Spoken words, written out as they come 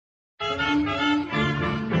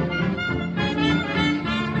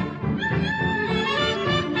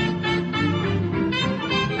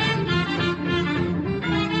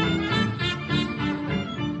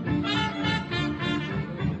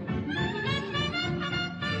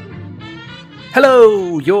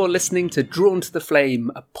Hello, you're listening to Drawn to the Flame,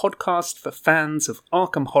 a podcast for fans of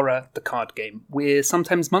Arkham Horror, the card game. We're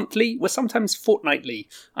sometimes monthly, we're sometimes fortnightly.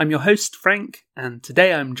 I'm your host, Frank, and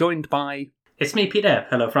today I'm joined by... It's me, Peter.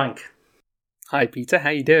 Hello, Frank. Hi, Peter.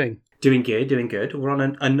 How you doing? Doing good. We're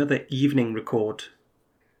on another evening recording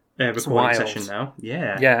session now.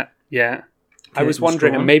 Yeah. I was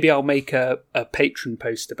wondering, and maybe I'll make a Patreon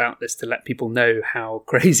post about this to let people know how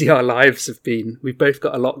crazy our lives have been. We've both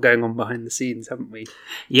got a lot going on behind the scenes, haven't we?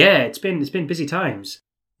 Yeah, it's been busy times.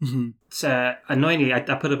 Mm-hmm. It's annoyingly, I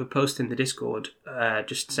put up a post in the Discord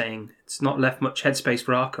just saying it's not left much headspace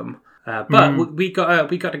for Arkham, but we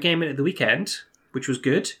got a game in at the weekend, which was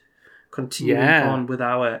good. Continuing on with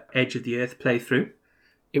our Edge of the Earth playthrough.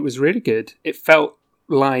 It was really good. It felt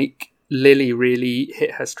like Lily really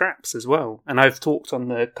hit her straps as well. And I've talked on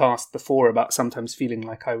the cast before about sometimes feeling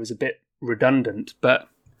like I was a bit redundant, but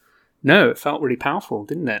no, it felt really powerful,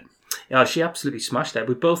 didn't it? Yeah, she absolutely smashed it.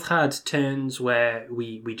 We both had turns where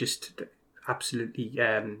we just absolutely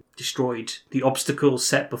destroyed the obstacles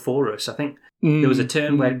set before us. I think there was a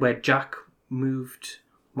turn where Jack moved,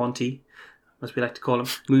 Monty, as we like to call him,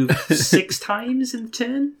 moved 6 times in the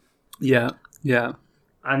turn. Yeah.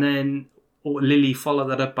 And then Lily followed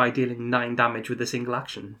that up by dealing 9 damage with a single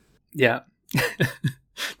action. Yeah.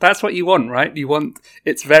 That's what you want, right?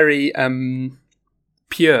 It's very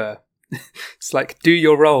pure. It's like, do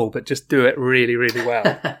your role, but just do it really, really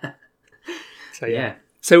well. So, yeah.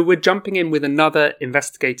 So we're jumping in with another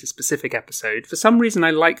investigator-specific episode. For some reason,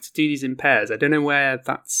 I like to do these in pairs. I don't know where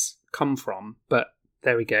that's come from, but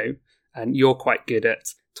there we go. And you're quite good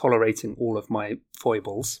at tolerating all of my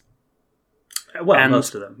foibles. Well,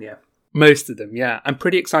 most of them, yeah. Most of them, yeah. I'm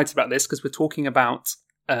pretty excited about this because we're talking about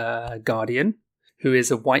Guardian, who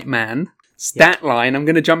is a white man. Stat line, I'm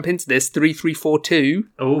going to jump into this, 3342.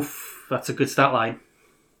 Oof, that's a good stat line.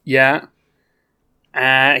 Yeah.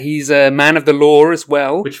 He's a man of the law as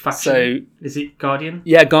well. Which faction? Is it Guardian?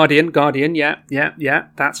 Yeah, Guardian, yeah.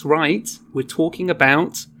 That's right. We're talking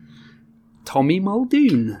about Tommy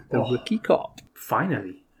Muldoon, the rookie cop.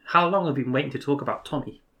 Finally. How long have we been waiting to talk about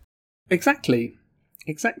Tommy? Exactly.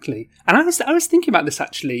 And I was thinking about this,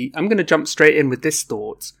 actually. I'm going to jump straight in with this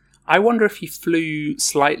thought. I wonder if he flew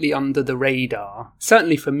slightly under the radar,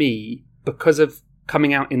 certainly for me, because of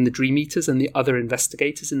coming out in the Dream Eaters and the other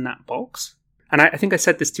investigators in that box. And I think I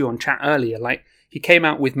said this to you on chat earlier, like, he came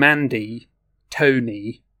out with Mandy,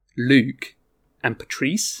 Tony, Luke, and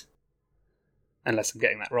Patrice, unless I'm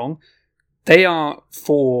getting that wrong. They are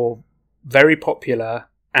 4 very popular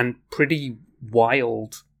and pretty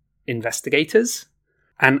wild investigators.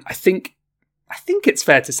 And I think it's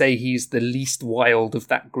fair to say he's the least wild of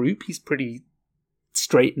that group. He's pretty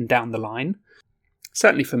straight and down the line.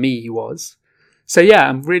 Certainly for me, he was. So yeah,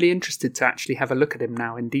 I'm really interested to actually have a look at him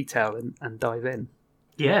now in detail and dive in.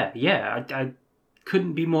 Yeah. I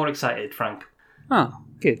couldn't be more excited, Frank. Oh,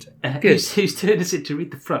 good. Whose turn is it to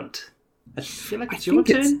read the front? I feel like it's your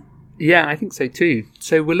turn. Yeah, I think so too.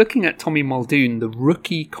 So we're looking at Tommy Muldoon, the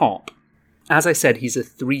rookie cop. As I said, he's a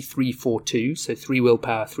 3-3-4-2, so 3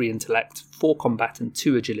 willpower, 3 intellect, 4 combat, and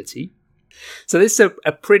 2 agility. So this is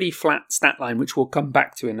a pretty flat stat line, which we'll come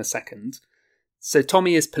back to in a second. So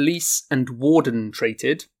Tommy is police and warden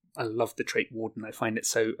traded. I love the trait warden, I find it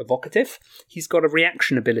so evocative. He's got a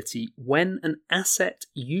reaction ability. When an asset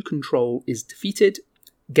you control is defeated,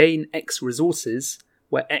 gain X resources,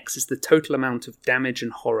 where X is the total amount of damage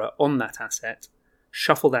and horror on that asset.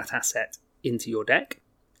 Shuffle that asset into your deck.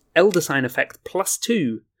 Elder Sign effect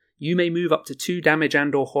 +2. You may move up to 2 damage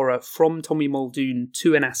and or horror from Tommy Muldoon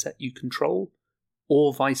to an asset you control,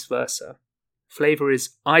 or vice versa. Flavor is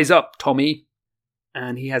Eyes Up, Tommy.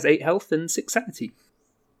 And he has 8 health and 6 sanity.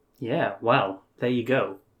 Yeah, well, there you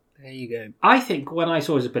go. I think when I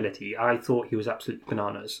saw his ability, I thought he was absolutely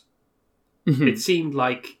bananas. Mm-hmm. It seemed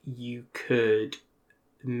like you could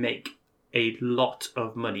make a lot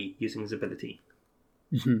of money using his ability.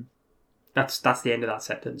 Mm-hmm. That's the end of that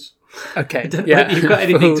sentence. Okay. Yeah. You've got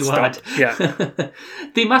anything to add? Yeah.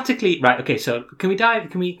 Thematically, right? Okay. So can we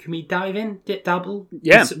dive in? Dabble?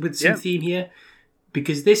 Yeah. With some theme here,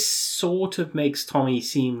 because this sort of makes Tommy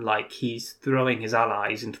seem like he's throwing his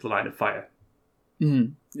allies into the line of fire.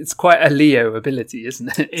 Mm. It's quite a Leo ability,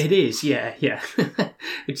 isn't it? It is. Yeah.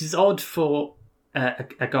 Which is odd for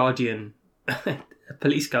a guardian, a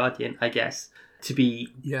police guardian, I guess, to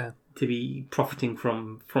be. Yeah. To be profiting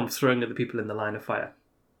from throwing other people in the line of fire.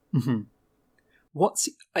 Mm-hmm. What's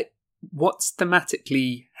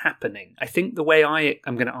thematically happening? I think the way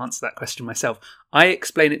I'm going to answer that question myself, I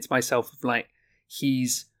explain it to myself of like,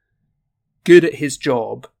 he's good at his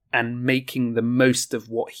job and making the most of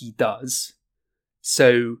what he does.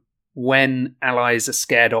 So when allies are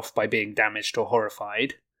scared off by being damaged or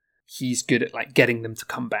horrified, he's good at like getting them to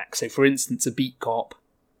come back. So for instance, a beat cop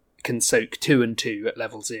can soak 2 and 2 at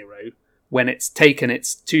level 0. When it's taken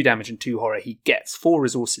its 2 damage and 2 horror, he gets 4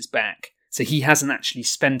 resources back. So he hasn't actually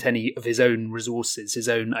spent any of his own resources, his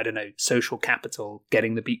own, social capital,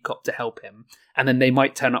 getting the beat cop to help him. And then they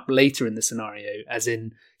might turn up later in the scenario, as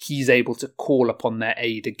in he's able to call upon their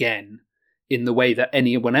aid again in the way that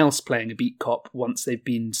anyone else playing a beat cop, once they've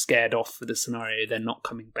been scared off for the scenario, they're not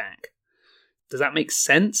coming back. Does that make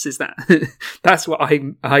sense? Is that that's what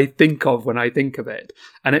I think of when I think of it?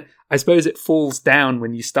 And I suppose it falls down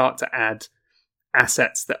when you start to add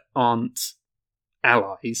assets that aren't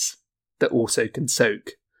allies that also can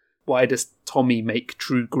soak. Why does Tommy make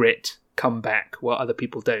True Grit come back while other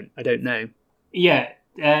people don't? I don't know. Yeah,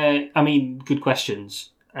 good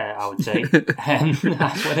questions, I would say.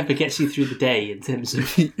 Whatever gets you through the day in terms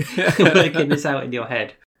of working this out in your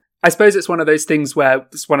head. I suppose it's one of those things where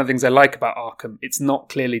it's one of the things I like about Arkham. It's not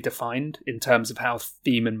clearly defined in terms of how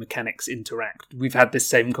theme and mechanics interact. We've had this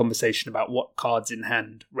same conversation about what cards in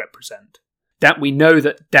hand represent. That we know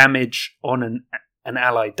that damage on an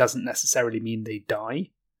ally doesn't necessarily mean they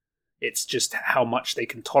die. It's just how much they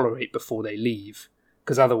can tolerate before they leave.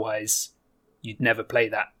 Because otherwise, you'd never play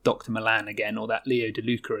that Dr. Milan again or that Leo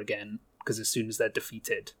DeLuca again. Because as soon as they're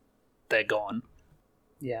defeated, they're gone.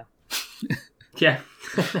 Yeah. Yeah.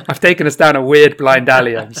 I've taken us down a weird blind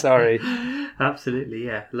alley, I'm sorry. Absolutely,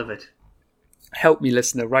 yeah. Love it. Help me,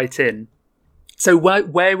 listener, write in. So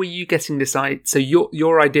where were you getting this idea? So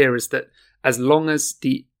your idea is that as long as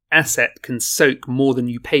the asset can soak more than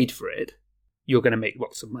you paid for it, you're going to make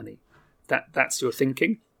lots of money. That's your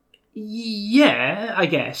thinking? Yeah, I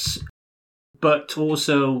guess. But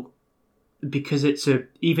also, because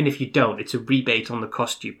even if you don't, it's a rebate on the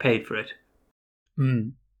cost you paid for it.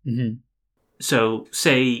 Mm-hmm. So,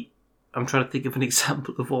 say, I'm trying to think of an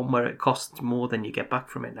example of one where it costs more than you get back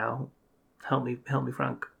from it now. Help me,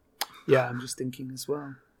 Frank. Yeah, I'm just thinking as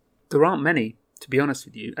well. There aren't many, to be honest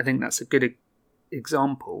with you. I think that's a good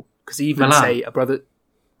example. Because even, Milan. say, a brother...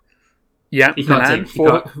 Yeah, you can't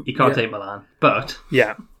take Milan, but...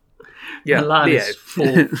 Yeah. Milan Leo. is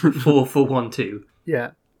 4 for 1-2.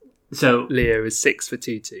 Yeah. So Leo is 6 for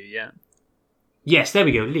 2-2, yeah. Yes, there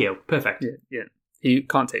we go, Leo. Perfect. Yeah. He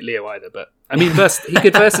can't take Leo either, but... I mean, he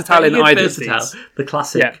could versatile in either of these. The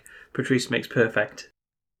classic Patrice makes perfect.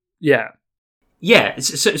 Yeah. Yeah,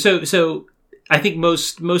 so I think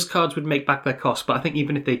most cards would make back their cost, but I think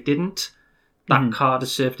even if they didn't, that card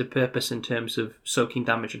has served a purpose in terms of soaking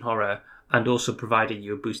damage and horror and also providing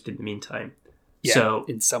you a boost in the meantime. Yeah, so,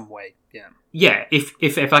 in some way, yeah. Yeah,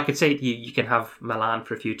 if I could say to you, you can have Milan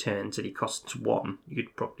for a few turns and he costs 1, you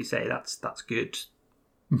could probably say that's good.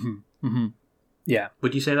 Mm-hmm. Mm-hmm. Yeah.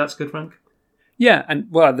 Would you say that's good, Frank? Yeah, and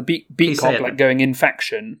well, the beat cop, like going in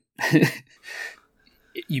faction,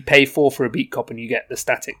 you pay 4 for a beat cop and you get the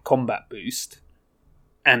static combat boost,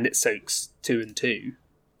 and it soaks 2 and 2,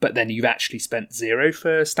 but then you've actually spent 0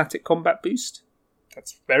 for a static combat boost.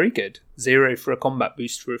 That's very good. 0 for a combat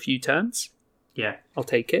boost for a few turns. Yeah. I'll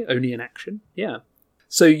take it. Only in action. Yeah.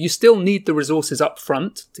 So you still need the resources up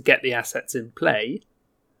front to get the assets in play,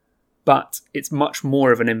 but it's much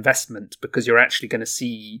more of an investment because you're actually going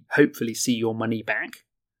to hopefully see your money back.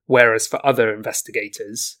 Whereas for other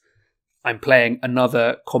investigators, I'm playing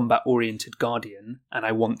another combat-oriented Guardian and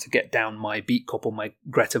I want to get down my Beat Cop or my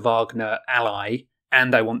Greta Wagner ally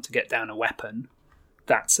and I want to get down a weapon.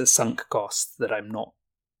 That's a sunk cost that I'm not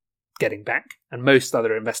getting back. And most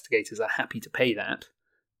other investigators are happy to pay that.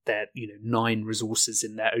 They're, 9 resources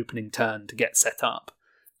in their opening turn to get set up.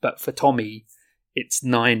 But for Tommy, it's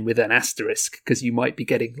 9 with an asterisk because you might be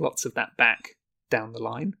getting lots of that back down the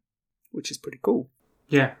line, which is pretty cool.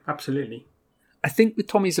 Yeah, absolutely. I think with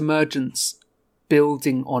Tommy's emergence,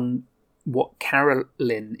 building on what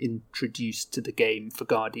Carolyn introduced to the game for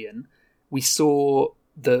Guardian, we saw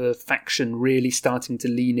the faction really starting to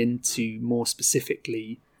lean into more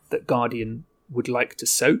specifically that Guardian would like to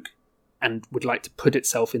soak and would like to put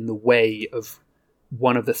itself in the way of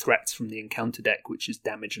one of the threats from the encounter deck, which is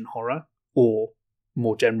damage and horror, or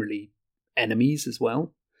more generally enemies as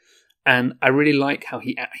well. And I really like how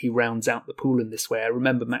he rounds out the pool in this way. I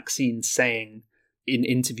remember Maxine saying in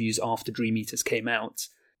interviews after Dream Eaters came out,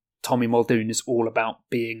 Tommy Muldoon is all about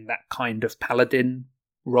being that kind of paladin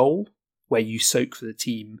role where you soak for the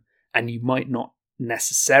team and you might not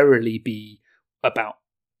necessarily be about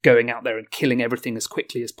going out there and killing everything as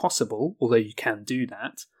quickly as possible, although you can do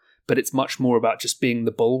that, but it's much more about just being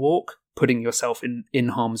the bulwark, putting yourself in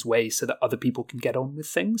harm's way so that other people can get on with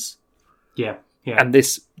things. Yeah. And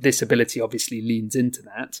this ability obviously leans into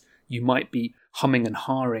that. you might be humming and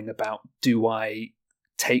hawing about, do I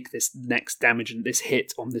take this next damage and this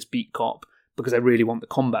hit on this beat cop because I really want the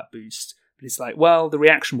combat boost? But it's like, well, the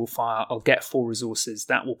reaction will fire, I'll get 4 resources,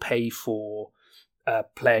 that will pay for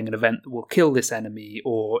playing an event that will kill this enemy,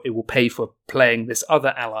 or it will pay for playing this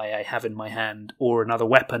other ally I have in my hand, or another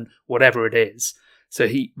weapon, whatever it is. So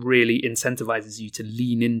he really incentivizes you to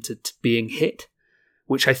lean into being hit,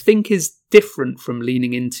 which I think is different from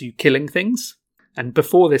leaning into killing things. And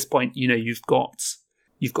before this point, you've got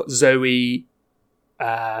Zoe,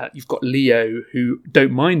 you've got Leo, who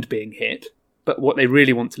don't mind being hit, but what they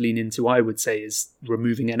really want to lean into, I would say, is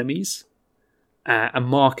removing enemies. And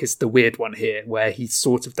Mark is the weird one here, where he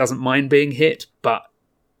sort of doesn't mind being hit, but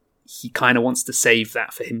he kind of wants to save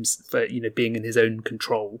that for him, for being in his own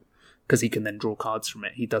control, because he can then draw cards from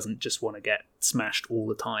it. He doesn't just want to get smashed all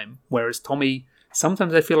the time. Whereas Tommy,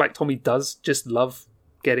 sometimes I feel like Tommy does just love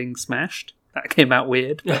getting smashed. That came out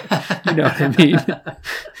weird, but you know what I mean.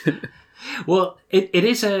 Well,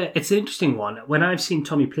 it's an interesting one. When I've seen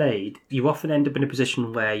Tommy played, you often end up in a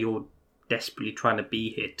position where you're desperately trying to be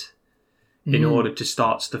hit in order to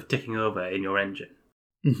start stuff ticking over in your engine.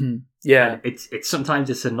 Mm-hmm. Yeah, and it's sometimes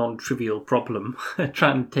it's a non-trivial problem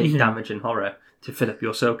trying to take damage and horror to fill up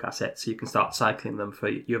your soak assets, so you can start cycling them for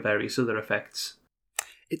your various other effects.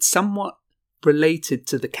 It's somewhat related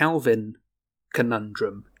to the Calvin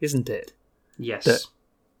conundrum, isn't it? Yes. That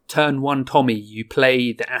turn 1 Tommy, you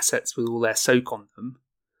play the assets with all their soak on them,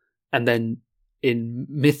 and then in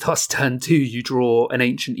Mythos turn 2, you draw an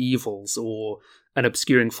Ancient Evils or an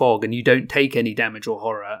Obscuring Fog, and you don't take any damage or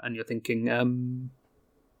horror, and you're thinking,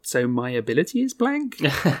 so my ability is blank?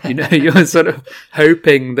 You're sort of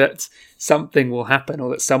hoping that something will happen, or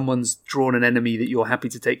that someone's drawn an enemy that you're happy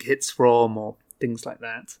to take hits from, or things like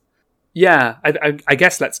that. Yeah, I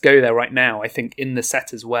guess let's go there right now. I think in the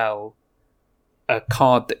set as well, a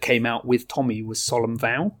card that came out with Tommy was Solemn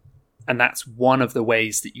Vow, and that's one of the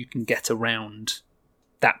ways that you can get around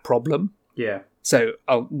that problem. Yeah. So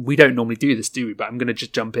we don't normally do this, do we? But I'm going to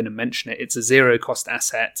just jump in and mention it. It's a 0-cost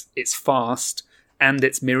asset, it's fast, and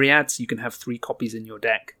it's myriad, so you can have 3 copies in your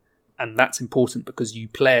deck. And that's important because you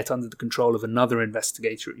play it under the control of another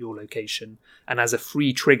investigator at your location. And as a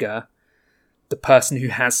free trigger, the person who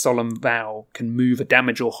has Solemn Vow can move a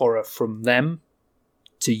damage or horror from them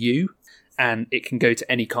to you, and it can go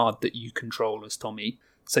to any card that you control as Tommy.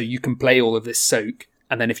 So you can play all of this soak,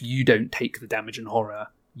 and then if you don't take the damage and horror,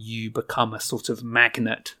 you become a sort of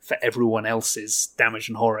magnet for everyone else's damage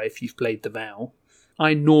and horror if you've played the Vow.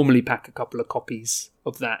 I normally pack a couple of copies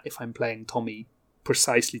of that if I'm playing Tommy,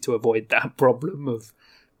 precisely to avoid that problem of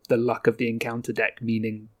the luck of the encounter deck,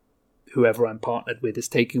 meaning whoever I'm partnered with is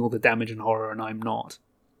taking all the damage and horror and I'm not.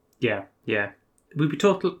 Yeah. We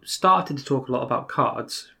started to talk a lot about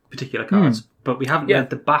cards, particular cards, but we haven't read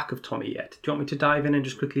the back of Tommy yet. Do you want me to dive in and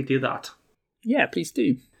just quickly do that? Yeah, please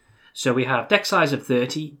do. So we have deck size of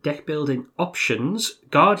 30, deck building options,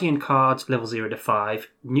 Guardian cards level 0 to 5,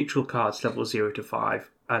 neutral cards level 0 to 5,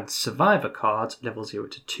 and Survivor cards level 0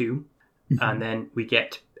 to 2. And then we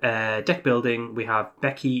get deck building, we have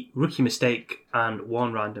Becky, Rookie Mistake, and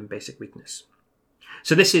 1 random basic weakness.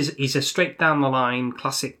 So he's a straight down the line,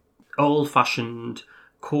 classic, old-fashioned,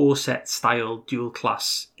 core set style dual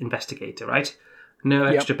class investigator, right? No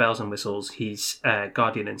extra bells and whistles. He's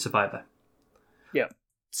Guardian and Survivor. Yeah.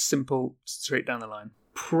 Simple, straight down the line.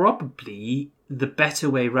 Probably the better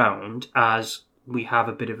way round, as we have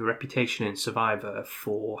a bit of a reputation in Survivor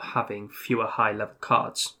for having fewer high level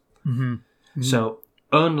cards. So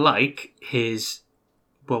unlike his,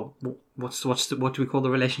 well, what do we call the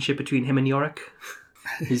relationship between him and Yorick?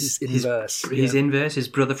 His inverse. His inverse, his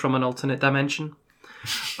brother from an alternate dimension.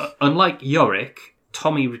 Unlike Yorick,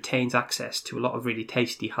 Tommy retains access to a lot of really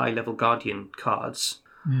tasty high level Guardian cards.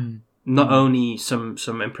 Not only some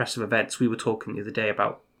impressive events. We were talking the other day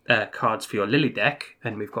about cards for your Lily deck,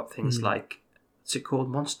 and we've got things like, is it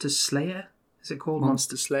called Monster Slayer? Is it called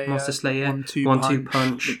Monster Slayer? 1-2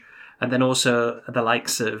 punch. And then also the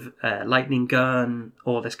likes of Lightning Gun,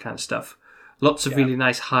 all this kind of stuff. Lots of really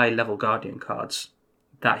nice high-level Guardian cards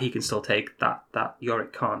that he can still take that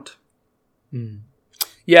Yorick can't.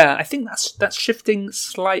 Yeah, I think that's shifting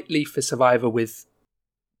slightly for Survivor with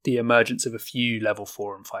the emergence of a few level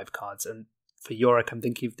 4 and 5 cards. And for Yorick, I'm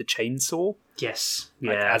thinking of the Chainsaw. Yes.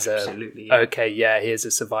 Like absolutely. Here's a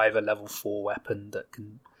Survivor level 4 weapon that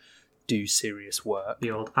can do serious work.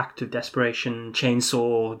 The old Act of Desperation,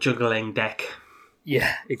 Chainsaw, juggling deck.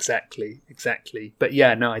 Yeah, exactly. But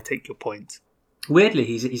yeah, no, I take your point. Weirdly,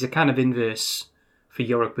 he's a kind of inverse for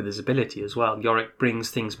Yorick with his ability as well. Yorick brings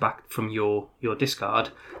things back from your discard.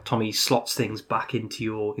 Tommy slots things back into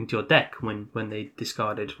your deck when they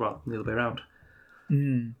discarded, well, the other way around.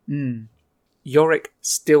 Yorick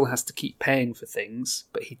still has to keep paying for things,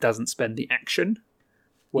 but he doesn't spend the action.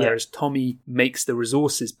 Whereas Tommy makes the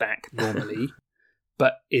resources back normally,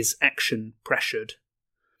 but is action pressured.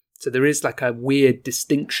 So there is like a weird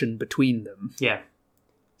distinction between them. Yeah.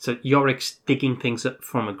 So Yorick's digging things up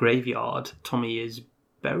from a graveyard. Tommy is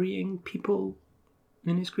burying people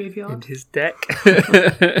in his graveyard. In his deck.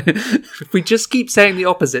 If we just keep saying the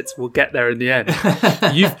opposites, we'll get there in the end.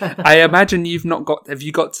 I imagine you've not got... Have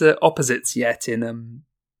you got to opposites yet in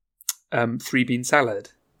Three Bean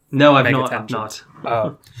Salad? No, I've not.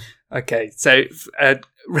 Oh, okay. So a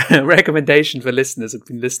recommendation for listeners who've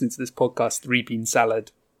been listening to this podcast, Three Bean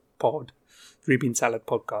Salad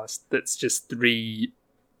podcast. That's just three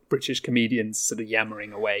British comedians sort of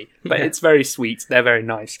yammering away. But It's very sweet. They're very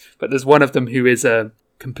nice. But there's one of them who is a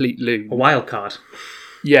complete loon. A wild card.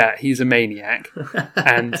 Yeah, he's a maniac.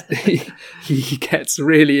 And he gets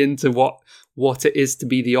really into what it is to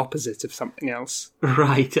be the opposite of something else.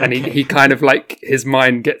 Right. Okay. And he kind of like, his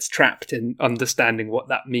mind gets trapped in understanding what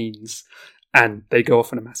that means. And they go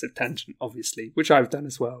off on a massive tangent, obviously, which I've done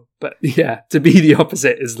as well. But yeah, to be the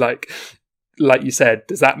opposite is like you said,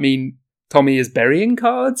 does that mean Tommy is burying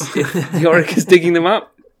cards if Yorick is digging them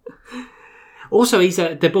up? Also,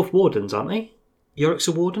 they're both wardens, aren't they? Yorick's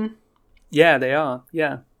a warden? Yeah, they are.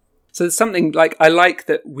 Yeah. So it's something like, I like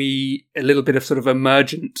that a little bit of sort of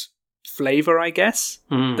emergent flavour, I guess,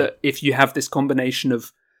 that if you have this combination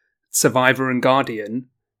of survivor and guardian,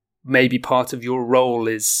 maybe part of your role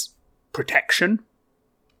is protection,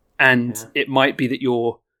 and it might be that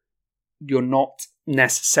you're not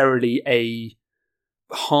necessarily a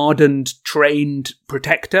hardened, trained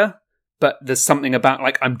protector, but there's something about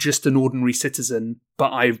like, I'm just an ordinary citizen,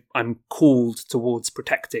 but I'm called towards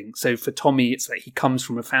protecting. So for Tommy, it's like he comes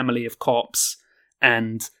from a family of cops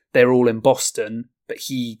and they're all in Boston, but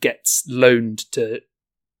he gets loaned to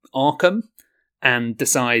Arkham and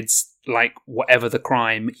decides, like, whatever the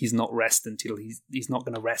crime, he's not going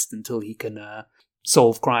to rest until he can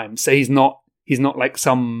solve crime. So he's not like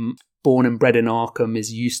some born and bred in Arkham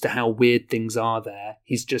is used to how weird things are there.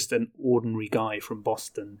 He's just an ordinary guy from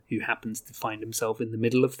Boston who happens to find himself in the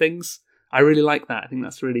middle of things. I really like that. I think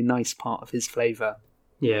that's a really nice part of his flavour.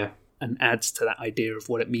 Yeah. And adds to that idea of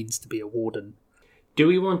what it means to be a warden. Do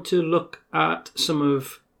we want to look at some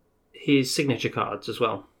of his signature cards as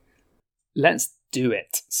well? Let's do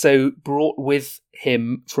it. So brought with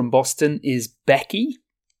him from Boston is Becky.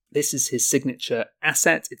 This is his signature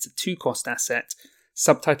asset. It's a 2-cost asset.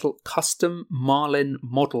 Subtitle Custom Marlin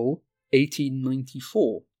Model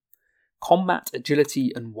 1894. Combat,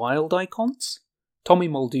 Agility and Wild icons. Tommy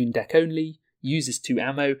Muldoon deck only. Uses 2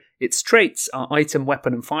 ammo. Its traits are item,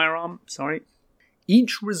 weapon and firearm.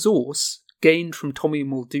 Each resource gained from Tommy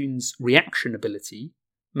Muldoon's reaction ability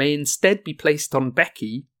may instead be placed on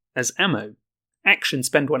Becky as ammo. Action,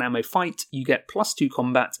 spend 1 ammo, fight. You get +2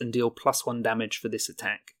 combat and deal +1 damage for this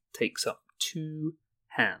attack. Takes up 2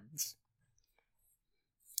 hands.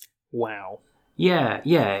 Wow. Yeah.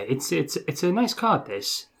 It's a nice card,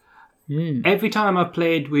 this. Every time I've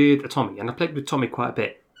played with a Tommy, and I've played with Tommy quite a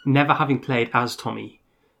bit, never having played as Tommy,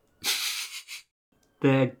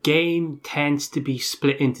 the game tends to be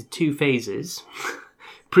split into 2 phases.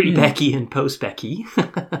 Pre-Becky and post-Becky.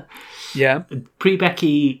 Yeah.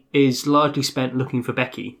 Pre-Becky is largely spent looking for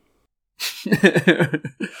Becky.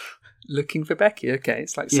 Looking for Becky, okay.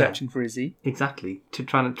 It's like searching for Izzy. Exactly.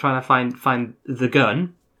 Trying to find the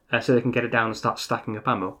gun so they can get it down and start stacking up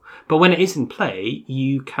ammo. But when it is in play,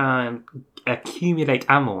 you can accumulate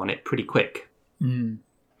ammo on it pretty quick. And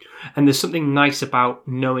there's something nice about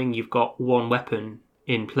knowing you've got 1 weapon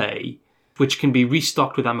in play, which can be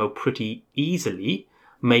restocked with ammo pretty easily,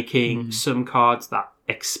 making some cards that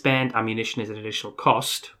expand ammunition as an additional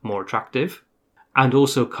cost more attractive, and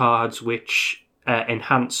also cards which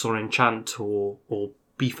enhance or enchant or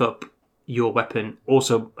beef up your weapon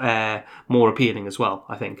also more appealing as well,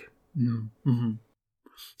 I think. Mm-hmm.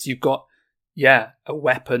 So you've got, a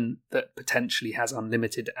weapon that potentially has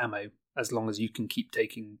unlimited ammo as long as you can keep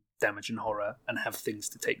taking damage and horror and have things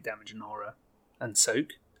to take damage and horror and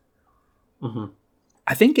soak.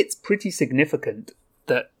 I think it's pretty significant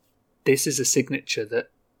that this is a signature that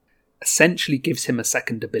essentially gives him a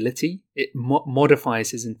second ability. It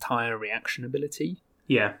modifies his entire reaction ability.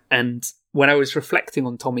 Yeah. And when I was reflecting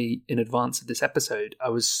on Tommy in advance of this episode, I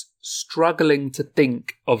was struggling to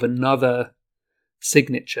think of another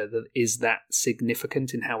signature that is that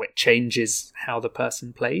significant in how it changes how the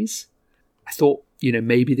person plays. I thought,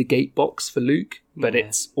 maybe the gate box for Luke, but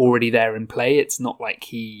it's already there in play. It's not like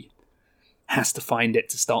he has to find it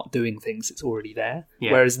to start doing things. It's already there.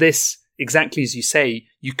 Yeah. Whereas this, exactly as you say,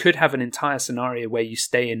 you could have an entire scenario where you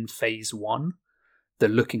stay in phase 1, the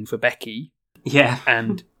looking for Becky. Yeah.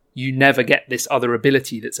 And you never get this other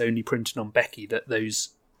ability that's only printed on Becky, that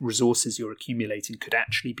those resources you're accumulating could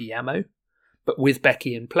actually be ammo. But with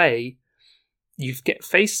Becky in play, you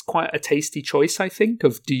faced quite a tasty choice, I think,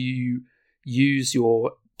 of do you use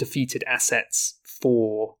your defeated assets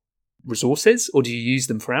for resources or do you use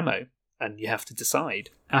them for ammo? And you have to decide.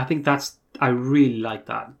 I think I really like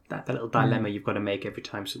that little dilemma you've got to make every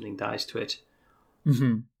time something dies to it.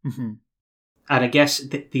 Mm-hmm. Mm-hmm. And I guess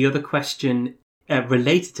the other question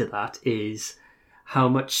related to that is, how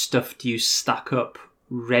much stuff do you stack up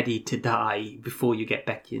ready to die before you get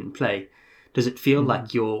Becky in play? Does it feel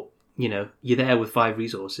like you're there with 5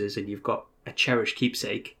 resources and you've got a cherished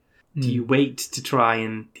keepsake? Do you wait to try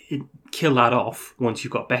and kill that off once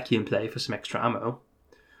you've got Becky in play for some extra ammo?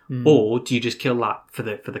 Or do you just kill that for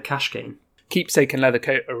the cash gain? Keepsake and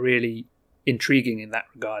Leathercoat are really intriguing in that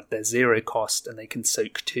regard. They're 0 cost and they can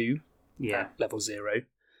soak 2 at level 0.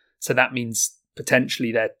 So that means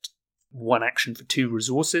potentially they're 1 action for 2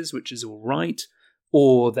 resources, which is all right,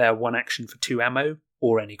 or they're 1 action for 2 ammo,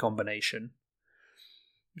 or any combination,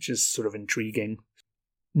 which is sort of intriguing.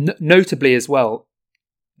 Notably as well,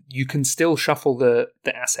 you can still shuffle the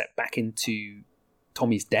asset back into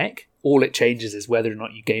Tommy's deck. All it changes is whether or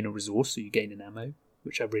not you gain a resource or you gain an ammo,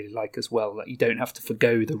 which I really like as well. That you don't have to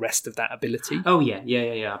forgo the rest of that ability. Oh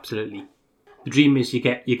yeah, absolutely. The dream is you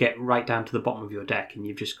get right down to the bottom of your deck and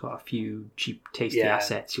you've just got a few cheap, tasty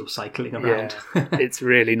assets you're cycling around. Yeah. It's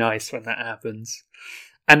really nice when that happens.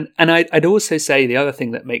 And I'd also say the other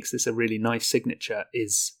thing that makes this a really nice signature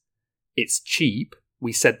is it's cheap.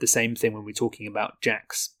 We said the same thing when we were talking about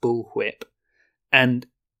Jack's Bullwhip. And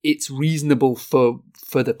it's reasonable for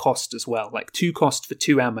the cost as well. Like 2 cost for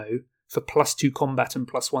 2 ammo for +2 combat and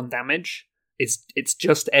 +1 damage. It's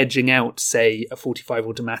just edging out, say, a 45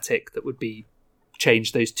 automatic that would be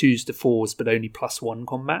change those 2s to 4s, but only +1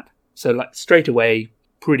 combat. So like straight away,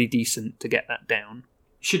 pretty decent to get that down.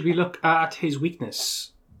 Should we look at his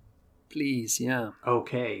weakness? Please, yeah.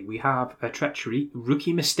 Okay, we have a treachery,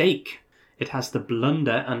 rookie mistake. It has the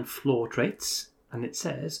blunder and flaw traits, and it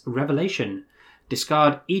says revelation.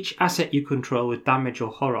 Discard each asset you control with damage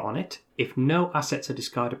or horror on it. If no assets are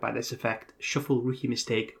discarded by this effect, shuffle Rookie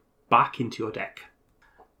Mistake back into your deck.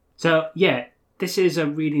 So, yeah, this is a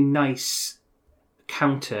really nice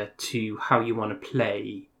counter to how you want to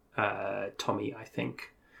play Tommy, I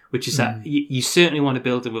think. Which is that you certainly want to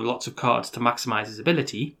build him with lots of cards to maximise his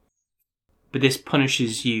ability, but this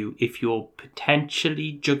punishes you if you're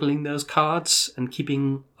potentially juggling those cards and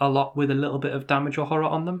keeping a lot with a little bit of damage or horror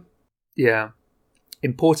on them. Yeah.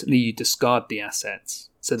 Importantly, you discard the assets,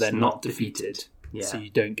 so they're not defeated. Yeah. So you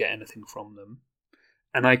don't get anything from them.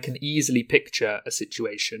 And I can easily picture a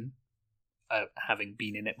situation, having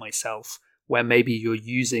been in it myself, where maybe you're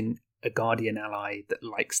using a Guardian ally that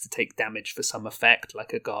likes to take damage for some effect,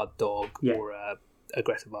 like a Guard Dog or a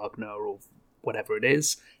Aggressive Agner or whatever it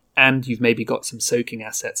is, and you've maybe got some soaking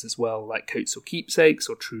assets as well, like Coats or Keepsakes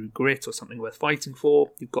or True Grit or something worth fighting for.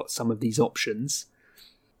 You've got some of these options.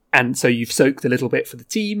 And so you've soaked a little bit for the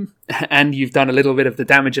team, and you've done a little bit of the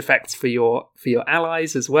damage effects for your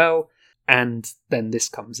allies as well, and then this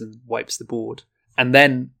comes and wipes the board. And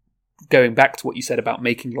then, going back to what you said about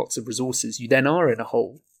making lots of resources, you then are in a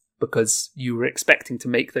hole, because you were expecting to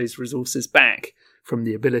make those resources back from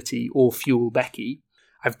the ability or fuel Becky.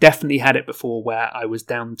 I've definitely had it before where I was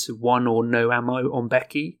down to 1 or no ammo on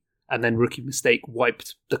Becky, and then Rookie Mistake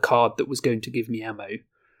wiped the card that was going to give me ammo.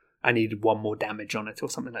 I needed 1 more damage on it or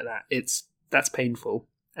something like that. That's painful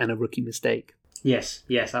and a rookie mistake. Yes,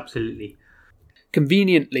 absolutely.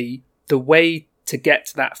 Conveniently, the way to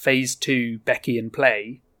get that phase 2 Becky in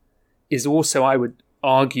play is also, I would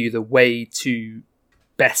argue, the way to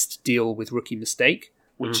best deal with rookie mistake,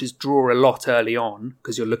 which is draw a lot early on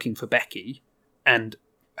because you're looking for Becky, and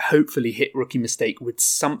hopefully hit rookie mistake with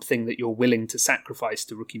something that you're willing to sacrifice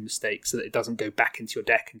to rookie mistake so that it doesn't go back into your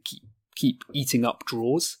deck and keep eating up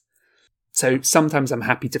draws. So sometimes I'm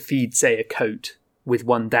happy to feed, say, a coat with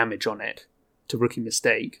 1 damage on it to rookie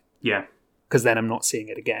mistake. Yeah. Because then I'm not seeing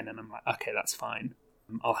it again and I'm like, okay, that's fine.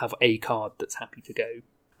 I'll have a card that's happy to go.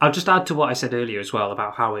 I'll just add to what I said earlier as well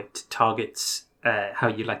about how it targets how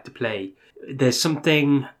you like to play. There's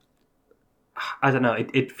something, I don't know,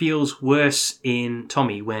 it feels worse in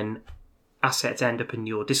Tommy when assets end up in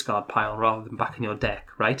your discard pile rather than back in your deck,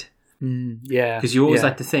 right? Yeah. Because you always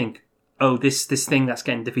like to think, oh, this thing that's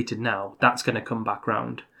getting defeated now, that's going to come back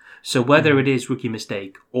round. So whether it is Rookie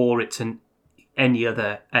Mistake or it's any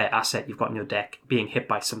other asset you've got in your deck being hit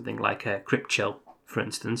by something like a Crypt Chill, for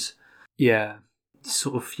instance, Yeah.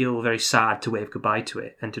 sort of feel very sad to wave goodbye to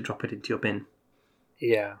it and to drop it into your bin.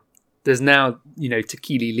 Yeah. There's now,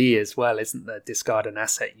 Tequili Lee as well, isn't there? Discard an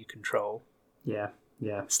asset you control. Yeah.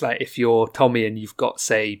 It's like if you're Tommy and you've got,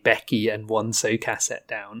 say, Becky and one soak asset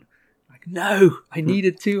down, like, no, I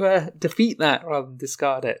needed to defeat that rather than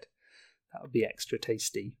discard it. That would be extra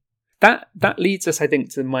tasty. That leads us, I think,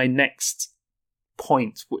 to my next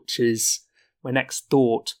point, which is my next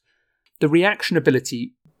thought. The reaction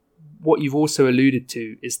ability, what you've also alluded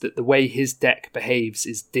to, is that the way his deck behaves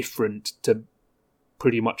is different to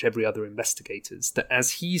pretty much every other investigator's. That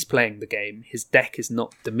as he's playing the game, his deck is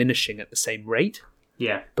not diminishing at the same rate.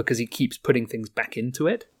 Yeah. Because he keeps putting things back into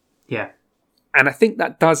it. Yeah. And I think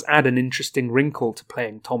that does add an interesting wrinkle to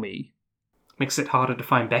playing Tommy. Makes it harder to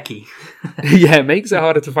find Becky. Yeah, it makes it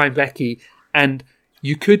harder to find Becky. And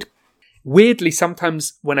you could... Weirdly,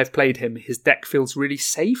 sometimes when I've played him, his deck feels really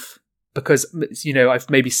safe. Because, I've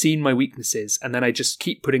maybe seen my weaknesses and then I just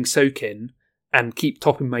keep putting soak in and keep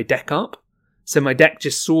topping my deck up. So my deck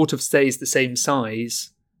just sort of stays the same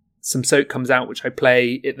size. Some soak comes out, which I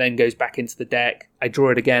play. It then goes back into the deck. I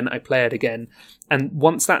draw it again. I play it again. And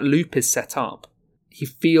once that loop is set up, he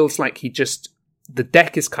feels like the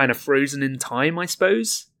deck is kind of frozen in time, I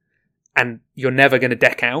suppose. And you're never going to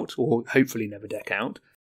deck out, or hopefully never deck out.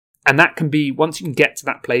 And that can be, once you can get to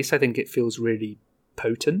that place, I think it feels really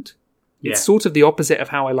potent. Yeah. It's sort of the opposite of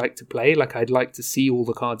how I like to play. Like, I'd like to see all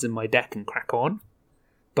the cards in my deck and crack on.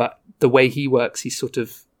 But the way he works, he sort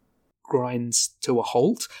of grinds to a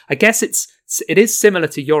halt. I guess it is similar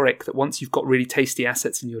to Yorick, that once you've got really tasty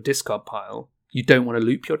assets in your discard pile, you don't want to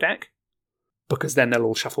loop your deck, because then they'll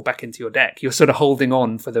all shuffle back into your deck. You're sort of holding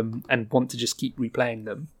on for them and want to just keep replaying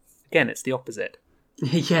them. Again, it's the opposite.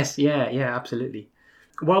 Yes, yeah, absolutely.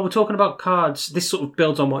 While we're talking about cards, this sort of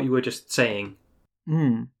builds on what you were just saying.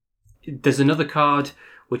 There's another card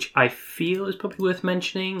which I feel is probably worth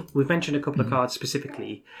mentioning. We've mentioned a couple of cards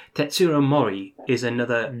specifically. Tetsuro Mori is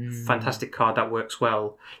another fantastic card that works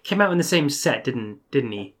well. Came out in the same set, didn't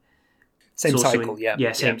he? Same cycle, yeah.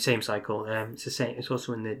 Yeah, same cycle. It's the same. It's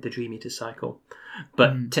also in the Dream Eater cycle.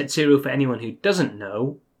 But Tetsuro, for anyone who doesn't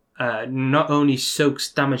know, not only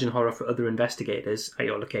soaks damage and horror for other investigators at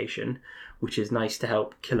your location, which is nice to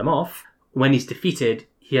help kill them off. When he's defeated,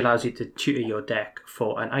 he allows you to tutor your deck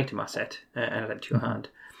for an item asset and add it to your hand.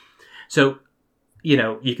 So,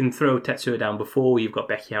 you can throw Tetsuro down before you've got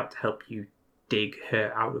Becky out to help you dig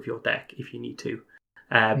her out of your deck if you need to.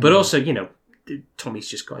 But also, Tommy's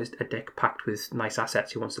just got a deck packed with nice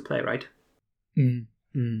assets he wants to play, right?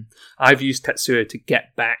 I've used Tetsuro to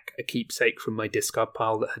get back a keepsake from my discard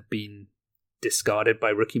pile that had been discarded by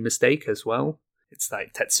Rookie Mistake as well. It's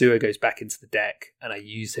like Tetsuro goes back into the deck and I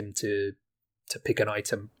use him to pick an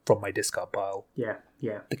item from my discard pile. Yeah.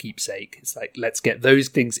 The keepsake. It's like, let's get those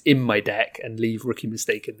things in my deck and leave Rookie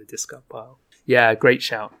Mistake in the discard pile. Yeah, great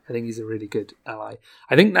shout. I think he's a really good ally.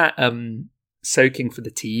 I think that soaking for the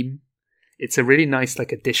team, it's a really nice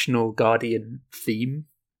additional Guardian theme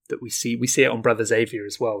that we see. We see it on Brother Xavier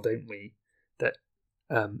as well, don't we? That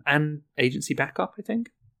and Agency Backup, I think.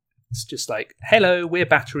 It's just like, hello, we're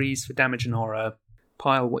batteries for damage and horror.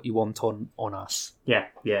 Pile what you want on us. Yeah.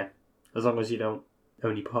 As long as you don't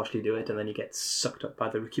only partially do it and then you get sucked up by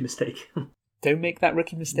the Rookie Mistake. Don't make that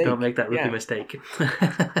rookie mistake. Don't make that rookie mistake.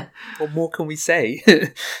 What more can we say?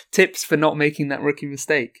 Tips for not making that rookie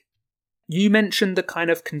mistake. You mentioned the kind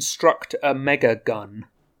of construct a mega gun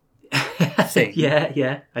thing.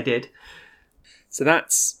 Yeah, I did. So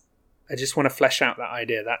I just want to flesh out that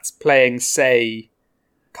idea. That's playing, say,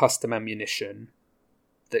 custom ammunition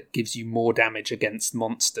that gives you more damage against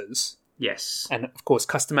monsters. Yes. And of course,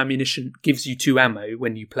 custom ammunition gives you 2 ammo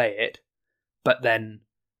when you play it, but then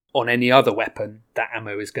on any other weapon, that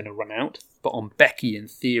ammo is going to run out. But on Becky, in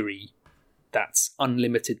theory, that's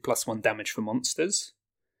unlimited +1 damage for monsters.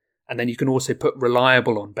 And then you can also put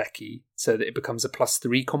reliable on Becky so that it becomes a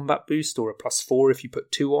 +3 combat boost or a +4 if you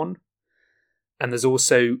put 2 on. And there's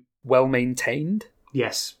also well maintained.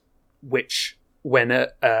 Yes. Which, when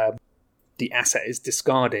the asset is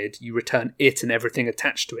discarded, you return it and everything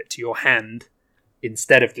attached to it to your hand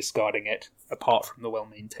instead of discarding it, apart from the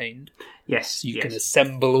well-maintained. Yes. So you can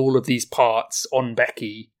assemble all of these parts on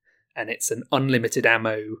Becky, and it's an unlimited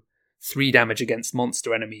ammo, 3 damage against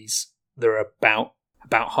monster enemies. There are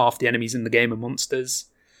about half the enemies in the game are monsters,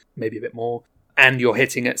 maybe a bit more. And you're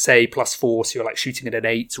hitting at, say, +4, so you're shooting at an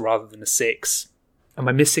 8 rather than a 6. Am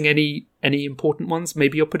I missing any important ones?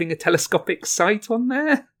 Maybe you're putting a telescopic sight on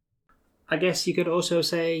there? I guess you could also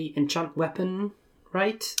say enchant weapon,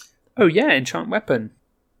 right? Oh yeah, enchant weapon.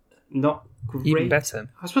 Not great. Even better.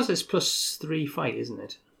 I suppose it's +3 fight, isn't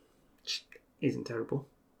it? Which isn't terrible.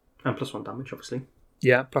 And +1 damage, obviously.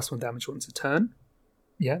 Yeah, +1 damage once a turn.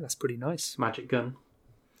 Yeah, that's pretty nice. Magic gun.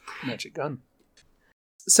 Magic gun.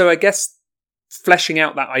 So I guess fleshing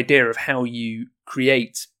out that idea of how you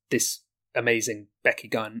create this amazing Becky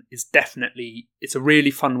gun is definitely, it's a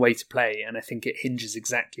really fun way to play, and I think it hinges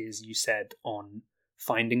exactly as you said on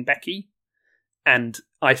finding Becky. And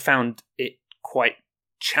I found it quite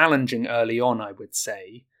challenging early on, I would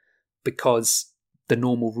say, because the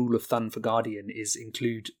normal rule of thumb for Guardian is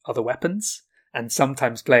include other weapons. And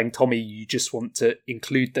sometimes playing Tommy, you just want to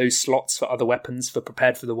include those slots for other weapons for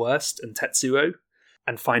Prepared for the Worst and Tetsuo,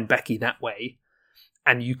 and find Becky that way.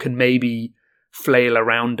 And you can maybe flail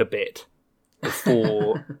around a bit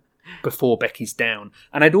before Becky's down.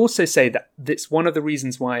 And I'd also say that that's one of the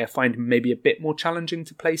reasons why I find him maybe a bit more challenging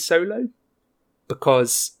to play solo,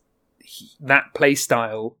 because that play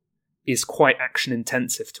style is quite action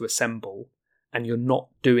intensive to assemble, and you're not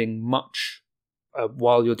doing much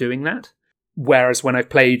while you're doing that. Whereas when I've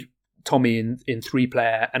played Tommy in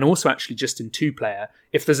 3-player, and also actually just in 2-player,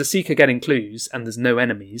 if there's a Seeker getting clues and there's no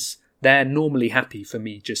enemies, they're normally happy for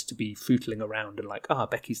me just to be footling around and like,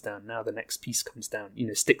 Becky's down, now the next piece comes down.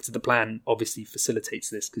 Stick to the plan obviously facilitates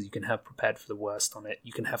this, because you can have Prepared for the Worst on it,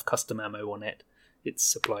 you can have custom ammo on it, it's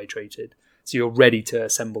supply traded. So you're ready to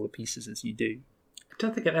assemble the pieces as you do. I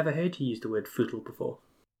don't think I've ever heard you use the word footle before.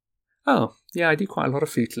 Oh, yeah, I do quite a lot of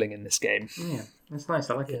footling in this game. Yeah, that's nice,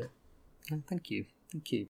 I like it. Oh, thank you.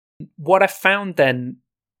 What I found then,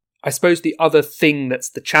 I suppose the other thing that's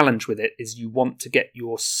the challenge with it is you want to get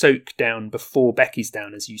your soak down before Becky's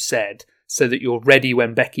down, as you said, so that you're ready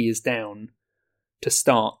when Becky is down to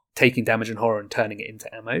start taking damage and horror and turning it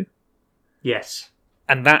into ammo. Yes.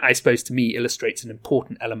 And that, I suppose, to me, illustrates an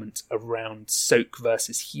important element around soak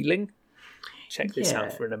versus healing. Check this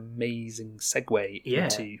out for an amazing segue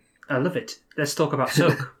into... I love it. Let's talk about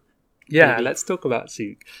soak. Yeah, maybe. Let's talk about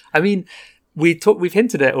soak. I mean, we've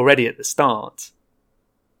hinted at it already at the start,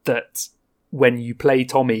 that when you play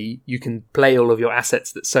Tommy, you can play all of your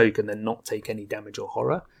assets that soak and then not take any damage or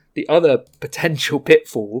horror. The other potential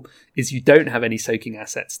pitfall is you don't have any soaking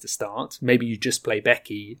assets to start. Maybe you just play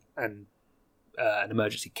Becky and an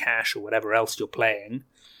emergency cache or whatever else you're playing.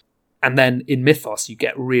 And then in Mythos, you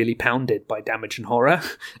get really pounded by damage and horror,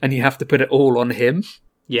 and you have to put it all on him.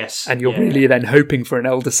 Yes. And you're really then hoping for an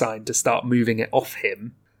Elder Sign to start moving it off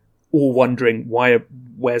him, or wondering,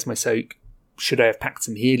 where's my soak? Should I have packed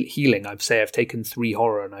some healing? I've taken 3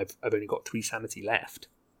 horror and I've only got 3 sanity left.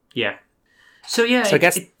 Yeah. So I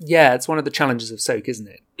guess it's one of the challenges of soak, isn't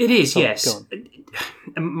it? It is, yes.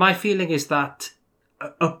 My feeling is that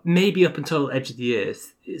maybe up until Edge of the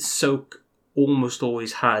Earth, soak almost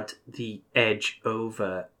always had the edge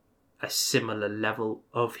over a similar level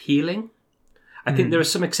of healing. I think there are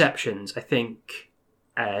some exceptions. I think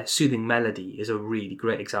Soothing Melody is a really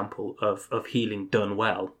great example of healing done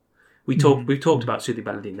well. We've talked about Soothing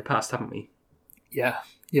Melody in the past, haven't we? Yeah.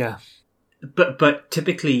 But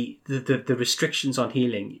typically the restrictions on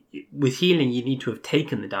healing, with healing you need to have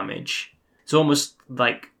taken the damage. It's almost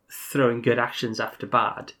like throwing good actions after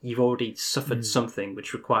bad. You've already suffered something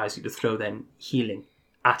which requires you to throw then healing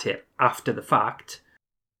at it after the fact,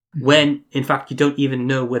 when in fact you don't even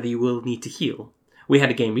know whether you will need to heal. We had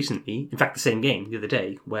a game recently, in fact the same game the other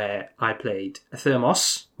day, where I played a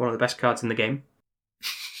Thermos, one of the best cards in the game,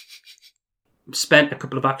 spent a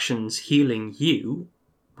couple of actions healing you,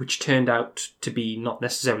 which turned out to be not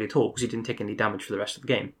necessarily at all, because you didn't take any damage for the rest of the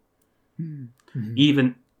game. Mm-hmm.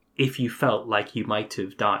 Even if you felt like you might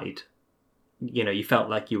have died, you felt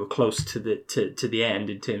like you were close to the end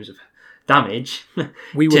in terms of damage.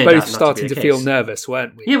 We were both starting to feel nervous,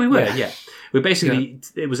 weren't we? Yeah, we were, yeah. We basically,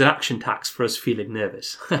 it was an action tax for us feeling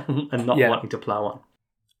nervous and not wanting to plough on.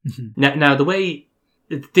 Mm-hmm. Now, the way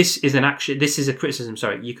this is a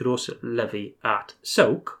criticism, you could also levy at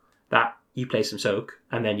soak, that you play some soak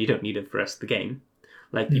and then you don't need it for the rest of the game.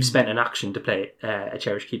 Like, you've spent an action to play a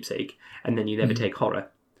Cherished Keepsake and then you never take horror.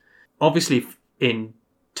 Obviously, in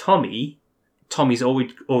Tommy's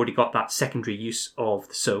already got that secondary use of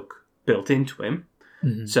the soak built into him.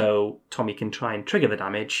 Mm-hmm. So Tommy can try and trigger the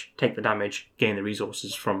damage, take the damage, gain the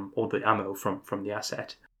resources or the ammo from the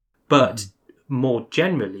asset. But more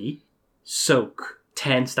generally, soak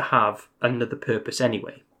tends to have another purpose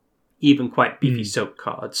anyway. Even quite beefy soak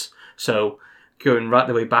cards. So going right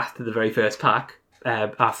the way back to the very first pack,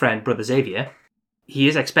 our friend Brother Xavier, he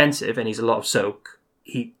is expensive and he's a lot of soak.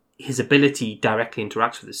 His ability directly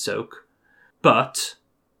interacts with his soak, but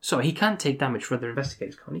he can't take damage for other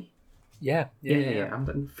investigators, can't he? Yeah.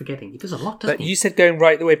 I'm forgetting. He does a lot, doesn't But he? you said going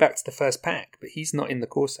right the way back to the first pack, but he's not in the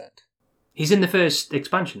core set. He's in the first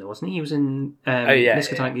expansion, though, wasn't he? He was in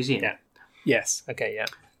Miskatonic Museum. Yeah. Yes. Okay.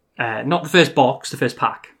 Yeah. Not the first box, the first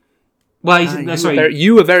pack. Well,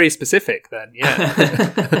 you were very specific then.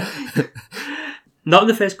 Yeah. Not in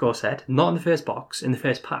the first core set, not in the first box, in the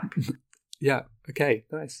first pack. Yeah. Okay.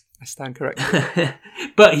 Nice. I stand corrected.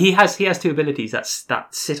 But he has two abilities that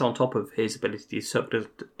sit on top of his ability to soak,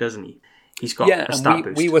 doesn't he? He's got a stat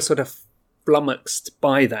boost. We were sort of flummoxed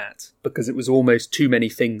by that because it was almost too many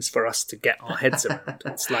things for us to get our heads around.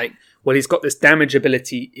 It's like, well, he's got this damage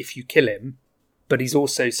ability if you kill him, but he's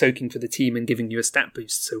also soaking for the team and giving you a stat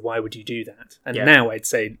boost. So why would you do that? And now I'd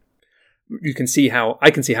say I can see how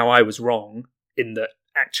I was wrong in that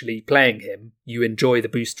actually playing him, you enjoy the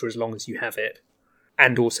boost for as long as you have it,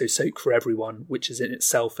 and also soak for everyone, which is in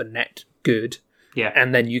itself a net good. Yeah.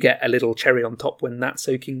 And then you get a little cherry on top when that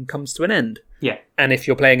soaking comes to an end. Yeah. And if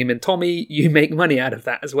you're playing him in Tommy, you make money out of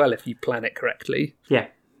that as well if you plan it correctly. Yeah.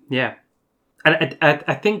 Yeah. And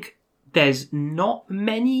I think there's not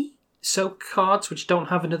many soak cards which don't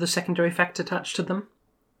have another secondary effect attached to them.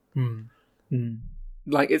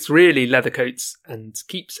 Like, it's really Leathercoats and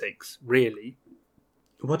Keepsakes, really.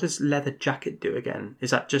 What does Leather Jacket do again?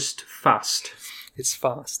 Is that just fast? It's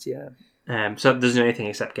fast, yeah. So it doesn't do anything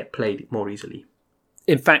except get played more easily.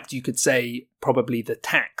 In fact, you could say probably the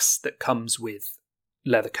tax that comes with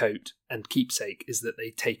Leathercoat and Keepsake is that they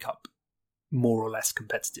take up more or less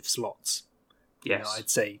competitive slots. Yes. I'd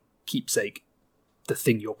say Keepsake, the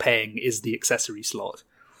thing you're paying is the accessory slot,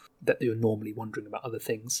 that you're normally wondering about other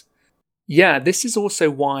things. Yeah, this is also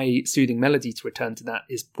why Soothing Melody, to return to that,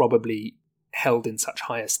 is probably held in such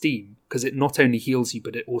high esteem, because it not only heals you,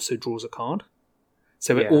 but it also draws a card.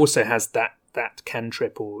 So it also has that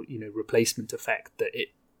cantrip or replacement effect that it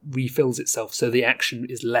refills itself, so the action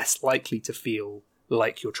is less likely to feel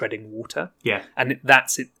like you're treading water. Yeah. And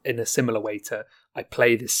that's it in a similar way to, I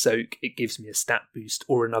play this soak, it gives me a stat boost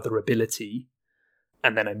or another ability,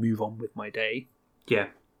 and then I move on with my day. Yeah.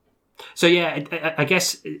 So yeah, I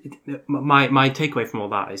guess my takeaway from all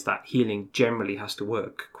that is that healing generally has to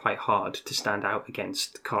work quite hard to stand out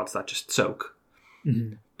against cards that just soak.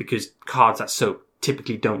 Mm-hmm. Because cards that soak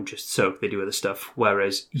typically don't just soak, they do other stuff.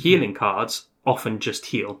 Whereas healing cards often just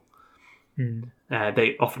heal.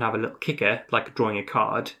 They often have a little kicker, like drawing a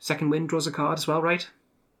card. Second Wind draws a card as well, right?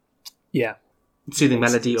 Yeah. Soothing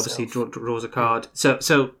Melody obviously draws a card.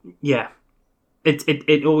 So yeah.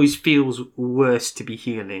 It always feels worse to be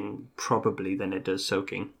healing, probably, than it does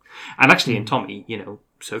soaking. And actually, in Tommy,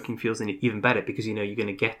 soaking feels even better because you're going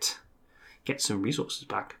to get some resources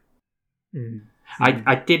back.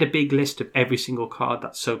 I did a big list of every single card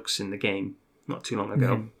that soaks in the game not too long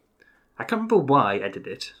ago. I can't remember why I did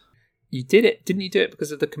it. You did it, didn't you? Do it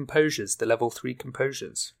because of the composures, the level 3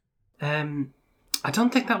 composures. I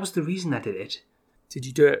don't think that was the reason I did it. Did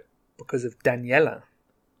you do it because of Daniela?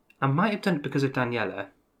 I might have done it because of Daniela.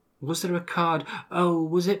 Was there a card? Oh,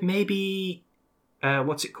 was it maybe...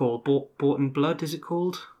 what's it called? Bought in Blood, is it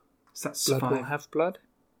called? Is that Blood Will Have Blood?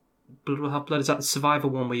 Blood Will Have Blood. Is that the Survivor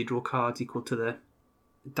one where you draw cards equal to the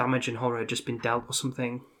damage and horror just been dealt or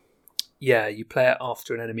something? Yeah, you play it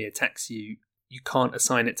after an enemy attacks you. You can't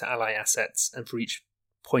assign it to ally assets, and for each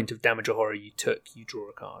point of damage or horror you took, you draw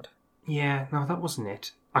a card. Yeah, no, that wasn't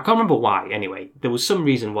it. I can't remember why, anyway. There was some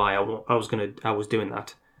reason why I was doing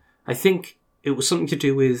that. I think it was something to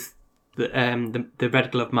do with the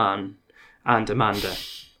Red Glove Man and Amanda.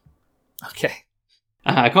 Okay.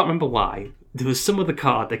 I can't remember why. There was some other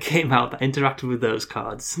card that came out that interacted with those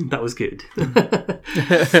cards. That was good.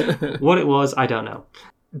 What it was, I don't know.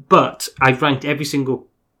 But I've ranked every single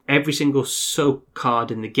soak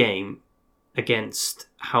card in the game against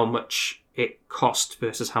how much it cost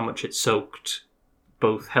versus how much it soaked,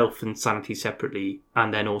 both health and sanity separately,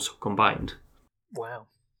 and then also combined. Wow.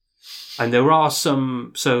 And there are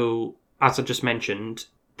some, so as I just mentioned,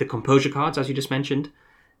 the composure cards, as you just mentioned,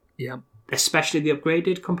 especially the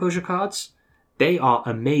upgraded composure cards, they are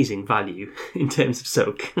amazing value in terms of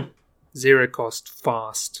soak. 0 cost,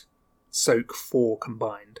 fast, soak 4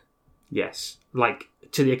 combined. Yes, like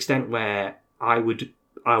to the extent where I would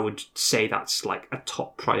say that's like a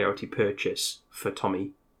top priority purchase for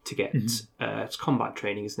Tommy to get. It's combat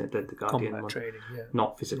training, isn't it? The Guardian combat one, training, yeah.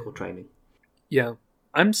 Not physical training. Yeah.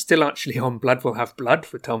 I'm still actually on Blood Will Have Blood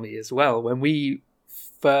for Tommy as well. When we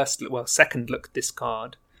second looked at this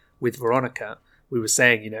card with Veronica, we were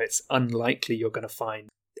saying, it's unlikely you're going to find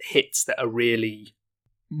hits that are really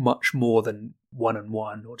much more than 1 and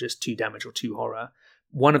 1 or just 2 damage or 2 horror.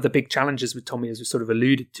 One of the big challenges with Tommy, as we sort of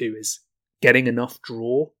alluded to, is getting enough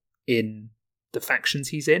draw in the factions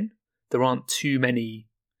he's in there aren't too many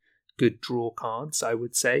good draw cards, I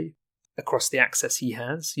would say, across the access he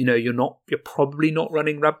has. You're probably not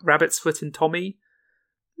running Rabbit's Foot in Tommy.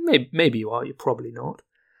 Maybe you are, you're probably not.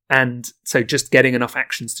 And so just getting enough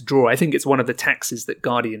actions to draw, I think it's one of the taxes that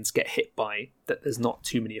Guardians get hit by, that there's not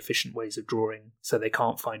too many efficient ways of drawing, so they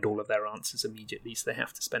can't find all of their answers immediately, so they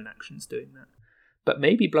have to spend actions doing that. But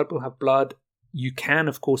maybe Blood will have Blood. You can,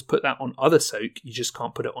 of course, put that on other Soak, you just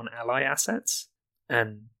can't put it on ally assets.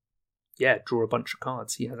 And yeah, draw a bunch of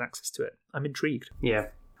cards. He has access to it. I'm intrigued. Yeah.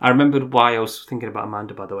 I remembered why I was thinking about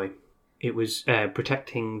Amanda, by the way. It was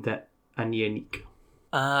protecting the Anionique.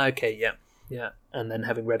 Okay, yeah. Yeah, and then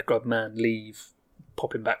having Red God Man leave,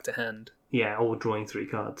 pop him back to hand. Yeah, or drawing 3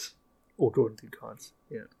 cards.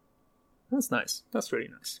 Yeah. That's nice. That's really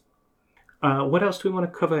nice. What else do we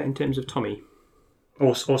want to cover in terms of Tommy?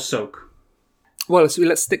 Or Soak? Well, so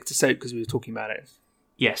let's stick to Soak because we were talking about it.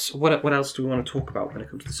 Yes. What else do we want to talk about when it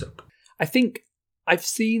comes to Soak? I think I've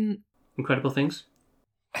seen... Incredible things?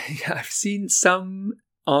 I've seen some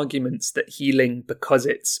arguments that healing, because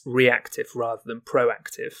it's reactive rather than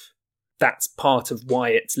proactive, that's part of why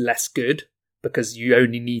it's less good, because you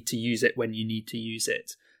only need to use it when you need to use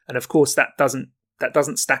it. And of course that doesn't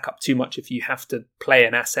stack up too much if you have to play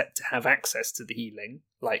an asset to have access to the healing,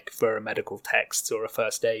 like for a medical text or a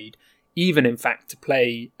first aid. Even in fact to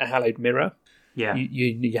play a Hallowed Mirror,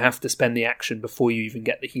 you have to spend the action before you even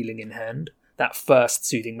get the healing in hand. That first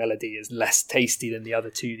Soothing Melody is less tasty than the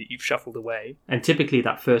other 2 that you've shuffled away. And typically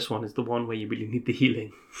that first one is the one where you really need the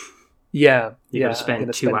healing. Yeah, You've got to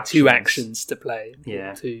spend two actions to play.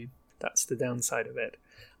 Yeah. That's the downside of it.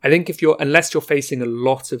 I think unless you're facing a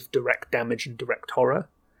lot of direct damage and direct horror,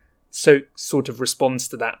 Soak sort of responds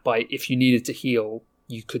to that by, if you needed to heal,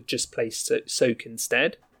 you could just play Soak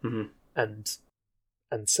instead, and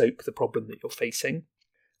Soak the problem that you're facing.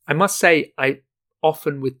 I must say, I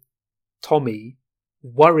often with Tommy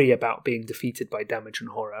worry about being defeated by damage and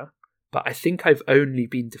horror, but I think I've only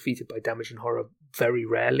been defeated by damage and horror very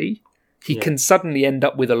rarely. He can suddenly end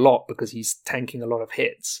up with a lot because he's tanking a lot of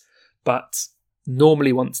hits, but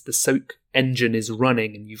normally once the Soak engine is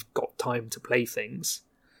running and you've got time to play things,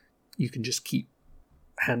 you can just keep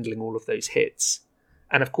handling all of those hits.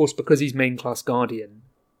 And of course, because he's main class Guardian,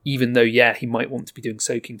 even though, he might want to be doing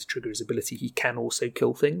soaking to trigger his ability, he can also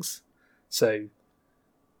kill things. So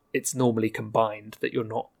it's normally combined that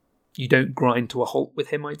you don't grind to a halt with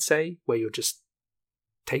him, I'd say, where you're just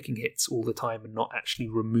taking hits all the time and not actually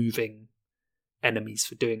removing enemies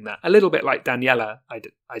for doing that. A little bit like Daniela,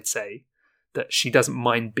 I'd say, that she doesn't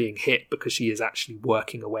mind being hit because she is actually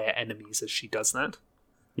working away at enemies as she does that.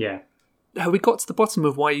 Yeah. We got to the bottom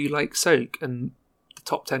of why you like Soak, and the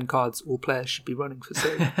top 10 cards all players should be running for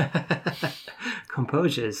Soak.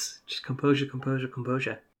 Composures. Just composure.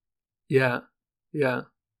 Yeah.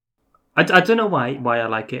 I don't know why I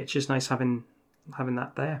like it. It's just nice having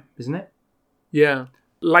that there, isn't it? Yeah.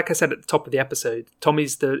 Like I said at the top of the episode,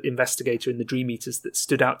 Tommy's the investigator in the Dream Eaters that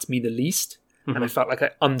stood out to me the least. Mm-hmm. And I felt like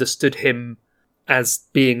I understood him as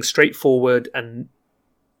being straightforward and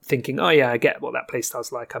thinking, oh yeah, I get what that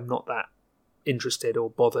playstyle's like. I'm not that interested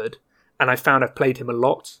or bothered. And I found I've played him a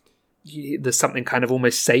lot. There's something kind of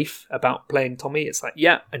almost safe about playing Tommy. It's like,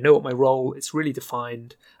 yeah, I know what my role, it's really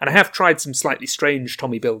defined. And I have tried some slightly strange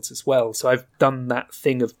Tommy builds as well. So I've done that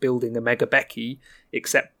thing of building a Mega Becky,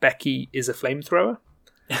 except Becky is a flamethrower.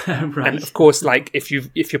 Right. And of course, like if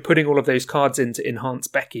you're putting all of those cards in to enhance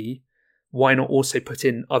Becky, why not also put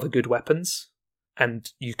in other good weapons? And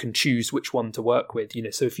you can choose which one to work with.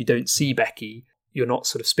 So if you don't see Becky, you're not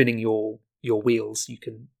sort of spinning your wheels. You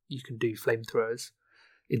can do flamethrowers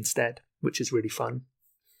instead, which is really fun.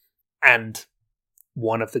 And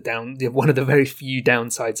one of the very few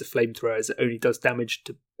downsides of flamethrower is it only does damage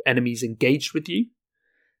to enemies engaged with you.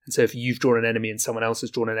 And so if you've drawn an enemy and someone else has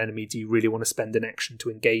drawn an enemy, do you really want to spend an action to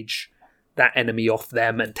engage that enemy off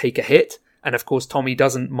them and take a hit? And of course, Tommy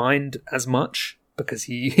doesn't mind as much because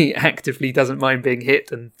he actively doesn't mind being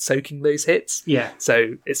hit and soaking those hits. Yeah.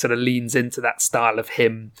 So it sort of leans into that style of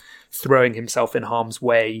him throwing himself in harm's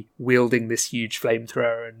way, wielding this huge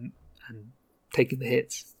flamethrower and taking the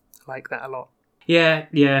hits. I like that a lot. Yeah.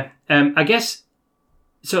 I guess,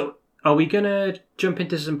 so are we going to jump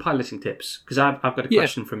into some piloting tips? Because I've got a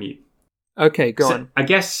question from you. Okay, go on. I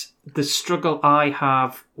guess the struggle I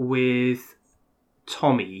have with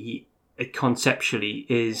Tommy conceptually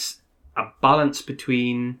is a balance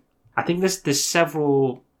between, I think there's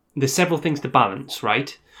several things to balance,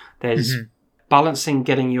 right? There's balancing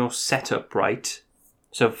getting your setup right,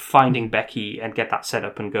 so finding Becky and get that set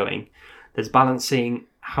up and going. There's balancing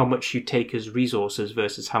how much you take as resources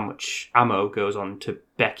versus how much ammo goes on to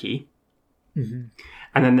Becky.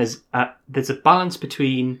 And then there's a balance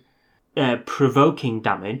between provoking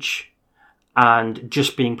damage and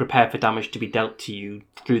just being prepared for damage to be dealt to you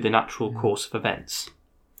through the natural course of events.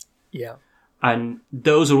 Yeah. And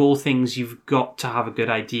those are all things you've got to have a good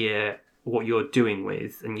idea what you're doing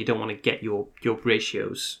with, and you don't want to get your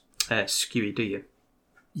ratios skewy, do you?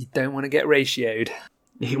 You don't want to get ratioed.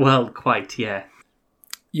 Well, quite, yeah.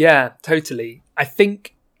 Yeah, totally. I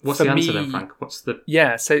think What's for the answer me, then, Frank? What's the...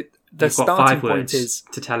 Yeah, so the You've got starting 5 point words is...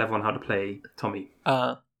 to tell everyone how to play Tommy.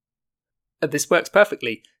 This works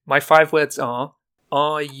perfectly. My 5 words are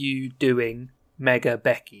you doing Mega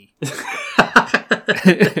Becky?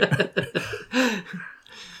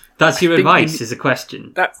 That's your advice, is a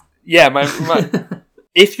question.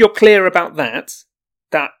 If you're clear about that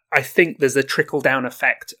I think there's a trickle-down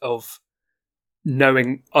effect of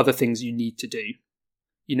knowing other things you need to do.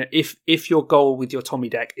 You know, if your goal with your Tommy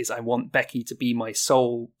deck is I want Becky to be my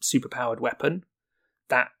sole superpowered weapon,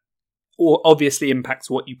 that obviously impacts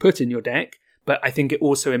what you put in your deck, but I think it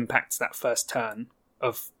also impacts that first turn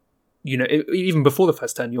of, you know, even before the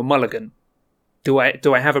first turn, your mulligan. Do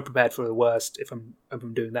I have it prepared for the worst if I'm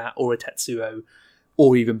doing that, or a Tetsuo,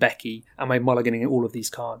 or even Becky? Am I mulliganing all of these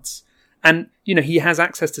cards? And, you know, he has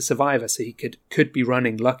access to Survivor, so he could be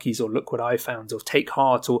running Luckies or Look What I Found or Take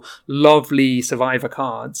Heart or lovely Survivor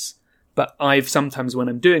cards. But I've sometimes, when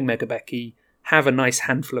I'm doing Mega Becky, have a nice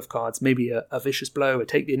handful of cards, maybe a Vicious Blow, a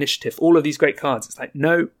Take the Initiative, all of these great cards. It's like,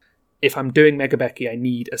 no, if I'm doing Mega Becky, I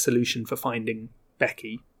need a solution for finding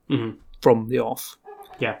Becky from the off.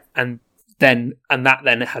 Yeah. And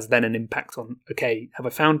that has an impact on, okay, have I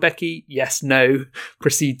found Becky? Yes, no.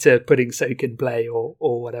 Proceed to putting Soak in play or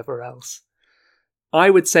whatever else. I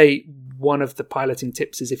would say one of the piloting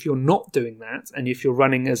tips is if you're not doing that, and if you're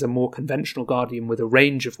running as a more conventional Guardian with a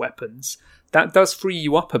range of weapons, that does free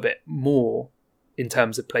you up a bit more in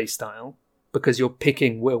terms of play style, because you're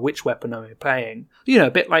picking, well, which weapon am I playing? You know,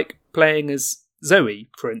 a bit like playing as Zoe,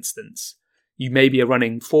 for instance. You maybe are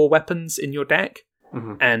running 4 weapons in your deck,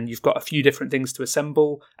 and you've got a few different things to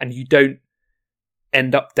assemble, and you don't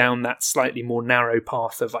end up down that slightly more narrow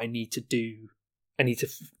path of I need to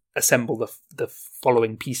assemble the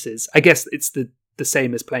following pieces. I guess it's the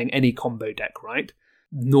same as playing any combo deck, right?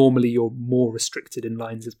 Normally you're more restricted in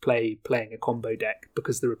lines of play playing a combo deck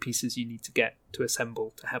because there are pieces you need to get to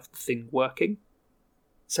assemble to have the thing working.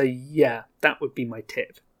 So yeah, that would be my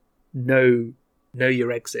tip. Know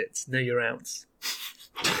your exits, know your outs.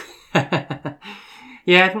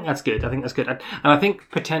 Yeah, I think that's good. And I think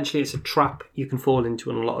potentially it's a trap you can fall into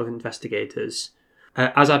in a lot of investigators.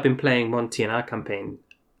 As I've been playing Monty in our campaign,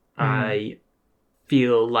 I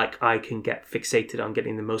feel like I can get fixated on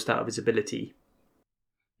getting the most out of his ability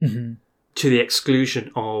to the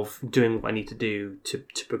exclusion of doing what I need to do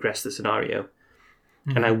to progress the scenario.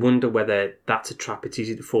 And I wonder whether that's a trap it's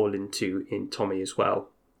easy to fall into in Tommy as well.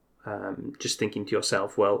 Just thinking to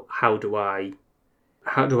yourself, well, how do I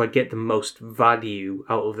get the most value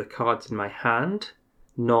out of the cards in my hand?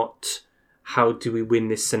 Not how do we win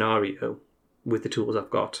this scenario with the tools I've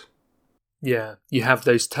got. Yeah, you have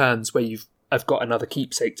those turns where I've got another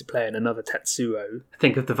keepsake to play and another Tetsuo.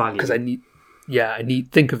 Think of the value. Because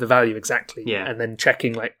think of the value exactly. Yeah. And then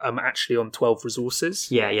checking, like, I'm actually on 12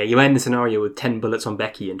 resources. Yeah, you end the scenario with 10 bullets on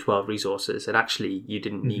Becky and 12 resources, and actually you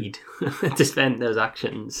didn't need to spend those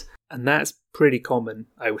actions. And that's pretty common,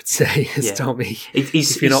 I would say, as Tommy. If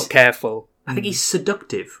you're not careful. I think he's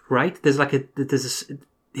seductive, right?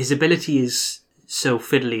 His ability is so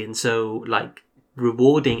fiddly and so, like,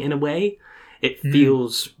 rewarding in a way. It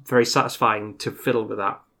feels very satisfying to fiddle with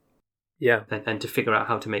that. Yeah. And to figure out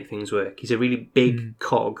how to make things work. He's a really big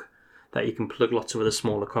cog that you can plug lots of other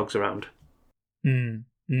smaller cogs around. And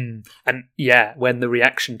yeah, when the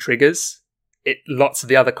reaction triggers, lots of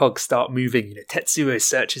the other cogs start moving. You know, Tetsuo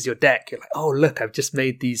searches your deck. You're like, oh, look, I've just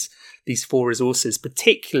made these 4 resources,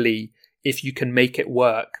 particularly if you can make it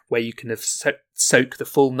work where you can have soak the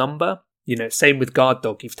full number. You know, same with Guard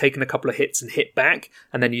Dog. You've taken a couple of hits and hit back,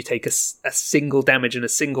 and then you take a single damage and a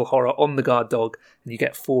single horror on the Guard Dog, and you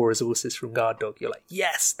get 4 resources from Guard Dog. You're like,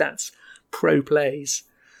 yes, that's pro plays.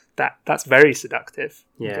 That's very seductive.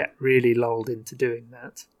 Yeah. You get really lulled into doing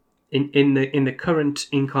that. In the current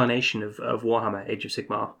incarnation of Warhammer Age of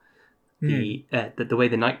Sigmar, the way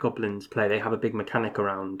the Night Goblins play, they have a big mechanic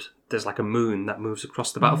around. There's like a moon that moves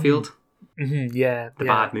across the battlefield. The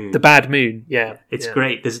bad moon. The bad moon, yeah. It's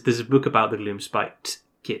great. There's a book about the Gloomspite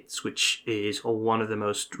kits, which is one of the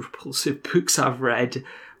most repulsive books I've read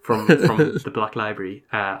from the Black Library.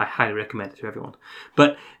 I highly recommend it to everyone.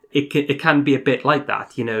 But it can be a bit like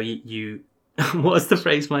that. You know, you what was the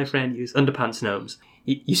phrase my friend used? Underpants gnomes.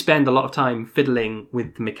 you spend a lot of time fiddling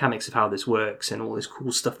with the mechanics of how this works and all this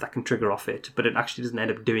cool stuff that can trigger off it, but it actually doesn't end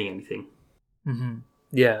up doing anything. Mm-hmm.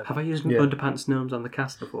 Yeah. Have I used Underpants Gnomes on the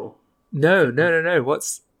cast before? No.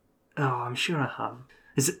 What's... Oh, I'm sure I have.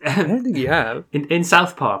 I don't think you have. In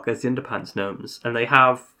South Park, there's the Underpants Gnomes, and they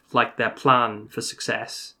have like their plan for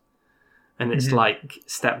success, and it's like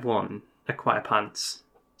step 1, acquire pants.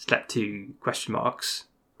 Step 2, question marks.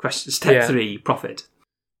 Step 3, profit.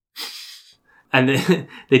 And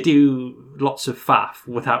they do lots of faff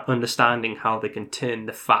without understanding how they can turn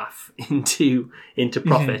the faff into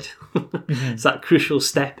profit. Mm-hmm. So that crucial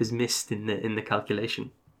step is missed in the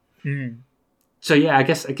calculation. Mm. So yeah, I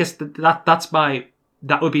guess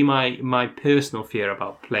that would be my personal fear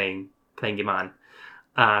about playing your man,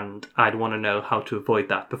 and I'd want to know how to avoid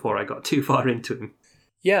that before I got too far into him.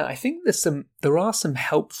 Yeah, I think there are some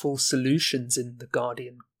helpful solutions in the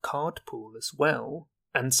Guardian card pool as well.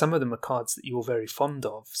 And some of them are cards that you're very fond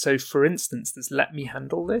of. So, for instance, there's Let Me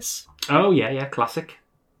Handle This. Oh, yeah, classic.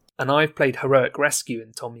 And I've played Heroic Rescue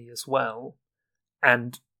in Tommy as well.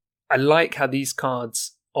 And I like how these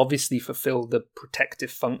cards obviously fulfill the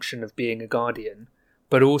protective function of being a Guardian,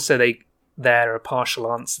 but also they're a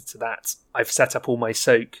partial answer to that. I've set up all my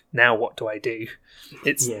soak, now what do I do?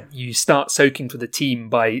 You start soaking for the team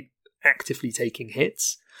by actively taking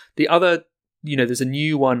hits. The other... there's a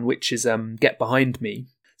new one which is Get Behind Me,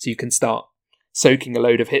 so you can start soaking a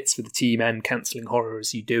load of hits for the team and cancelling horror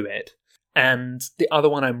as you do it. And the other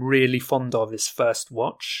one I'm really fond of is First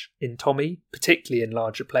Watch in Tommy, particularly in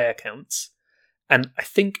larger player counts. And I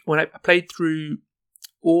think when I played through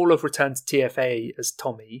all of Return to TFA as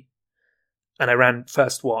Tommy, and I ran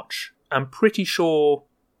First Watch, I'm pretty sure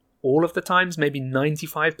all of the times, maybe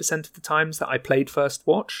 95% of the times that I played First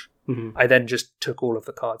Watch, I then just took all of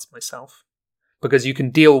the cards myself. Because you can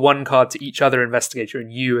deal one card to each other investigator,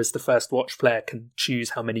 and you, as the First Watch player, can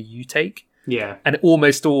choose how many you take. Yeah. And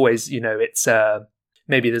almost always, it's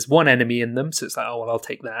maybe there's one enemy in them, so it's like, oh, well, I'll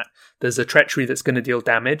take that. There's a treachery that's going to deal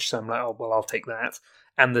damage, so I'm like, oh, well, I'll take that.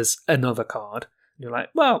 And there's another card. And you're like,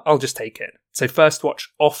 well, I'll just take it. So First Watch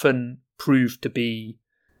often proved to be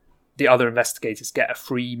the other investigators get a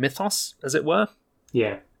free mythos, as it were.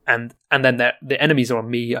 Yeah. And then the enemies are on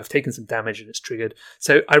me. I've taken some damage and it's triggered.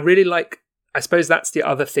 So I really like... I suppose that's the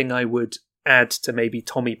other thing I would add to maybe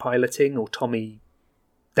Tommy piloting or Tommy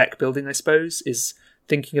deck building, I suppose, is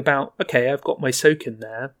thinking about, okay, I've got my soak in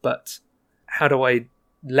there, but how do I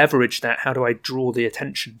leverage that? How do I draw the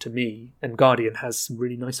attention to me? And Guardian has some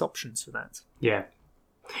really nice options for that. Yeah.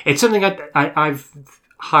 It's something I've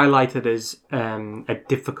highlighted as a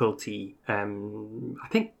difficulty, I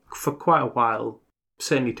think, for quite a while,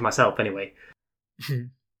 certainly to myself anyway.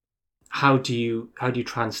 How do you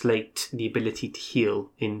translate the ability to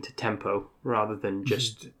heal into tempo rather than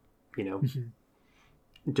just,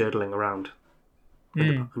 durdling around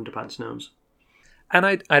Underpants Gnomes? And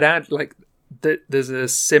I'd add, there's a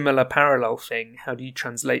similar parallel thing. How do you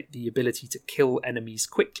translate the ability to kill enemies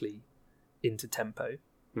quickly into tempo?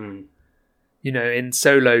 In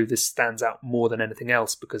solo, this stands out more than anything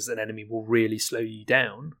else because an enemy will really slow you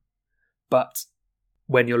down. But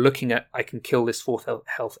when you're looking at, I can kill this 4th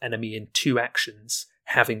health enemy in 2 actions,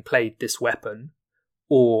 having played this weapon,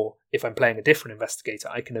 or if I'm playing a different investigator,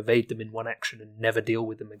 I can evade them in 1 action and never deal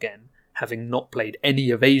with them again. Having not played any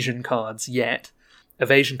evasion cards yet,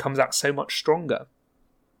 evasion comes out so much stronger.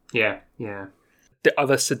 Yeah. The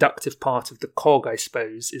other seductive part of the cog, I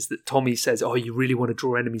suppose, is that Tommy says, oh, you really want to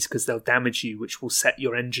draw enemies because they'll damage you, which will set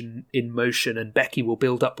your engine in motion, and Becky will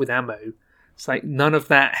build up with ammo. It's like none of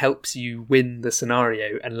that helps you win the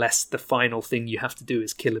scenario unless the final thing you have to do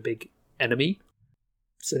is kill a big enemy.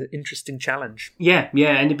 It's an interesting challenge. Yeah,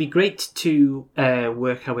 and it'd be great to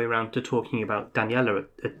work our way around to talking about Daniela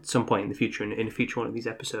at some point in the future, in a future one of these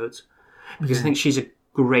episodes. Because I think she's a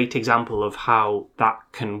great example of how that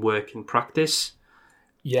can work in practice.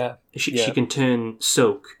 Yeah. She can turn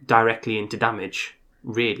soak directly into damage,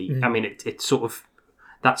 really. I mean, it's sort of...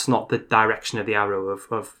 That's not the direction of the arrow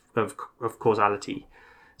of causality.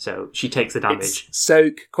 So she takes the damage. It's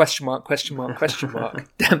soak, question mark,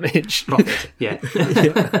 damage. Profit, yeah.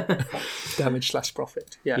 Damage /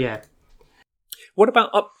 profit, yeah. Yeah. What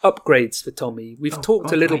about upgrades for Tommy? We've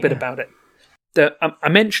talked a little bit about it. I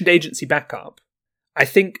mentioned agency backup. I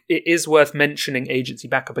think it is worth mentioning agency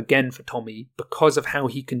backup again for Tommy because of how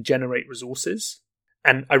he can generate resources.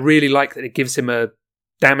 And I really like that it gives him a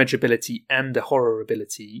damage ability and a horror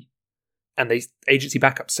ability. And agency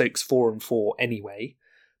backup soaks 4 and 4 anyway.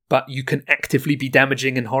 But you can actively be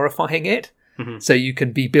damaging and horrifying it. So you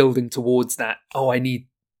can be building towards that, I need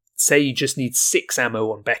say you just need 6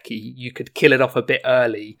 ammo on Becky, you could kill it off a bit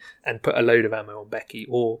early and put a load of ammo on Becky.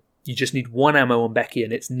 Or you just need 1 ammo on Becky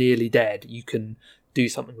and it's nearly dead. You can do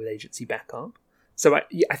something with agency backup. So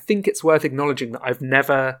I think it's worth acknowledging that I've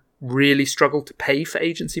never really struggled to pay for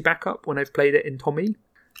agency backup when I've played it in Tommy.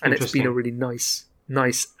 And it's been a really nice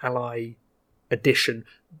ally addition.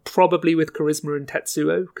 Probably with Charisma and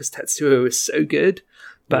Tetsuo, because Tetsuo is so good.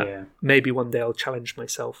 But maybe one day I'll challenge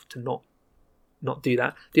myself to not do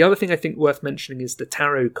that. The other thing I think worth mentioning is the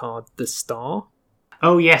tarot card, the Star.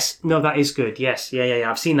 Oh, yes. No, that is good. Yes. Yeah.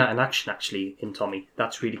 I've seen that in action, actually, in Tommy.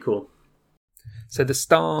 That's really cool. So the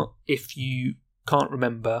Star, if you can't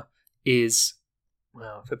remember, is...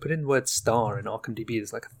 Well, if I put in the word Star in ArkhamDB,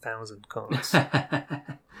 there's like 1,000 cards.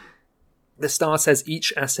 The Star says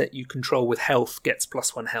each asset you control with health gets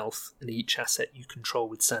 +1 health, and each asset you control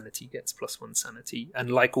with sanity gets +1 sanity. And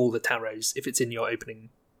like all the tarots, if it's in your opening,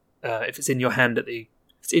 if it's in your hand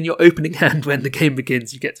it's in your opening hand when the game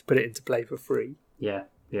begins, you get to put it into play for free. Yeah.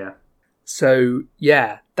 So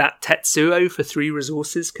that Tetsuo for 3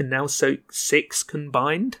 resources can now soak 6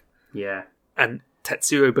 combined. Yeah. And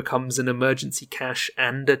Tetsuo becomes an emergency cache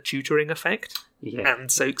and a tutoring effect. Yeah.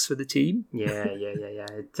 And soaks for the team. Yeah.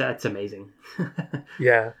 That's amazing.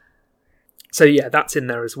 Yeah. So that's in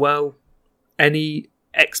there as well. Any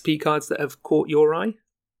XP cards that have caught your eye?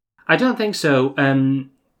 I don't think so.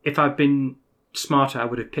 If I'd been smarter, I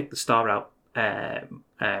would have picked the Star out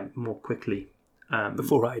more quickly.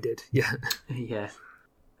 Before I did, yeah. Yeah.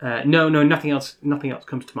 No, nothing else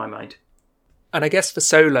comes to my mind. And I guess for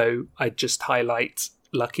solo, I'd just highlight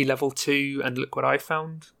Lucky level 2 and Look What I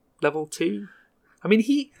Found level 2. I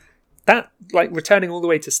mean, returning all the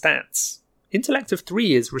way to stats, intellect of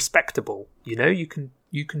 3 is respectable. You know, you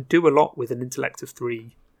can do a lot with an intellect of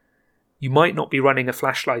 3. You might not be running a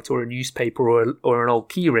flashlight or a newspaper or an old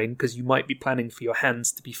keyring because you might be planning for your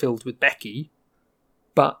hands to be filled with Becky.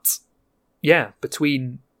 But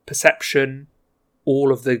between perception,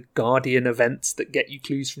 all of the Guardian events that get you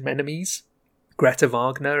clues from enemies, Greta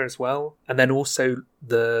Wagner as well, and then also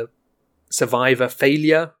the Survivor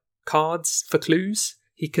failure cards for clues.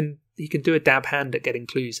 He can do a dab hand at getting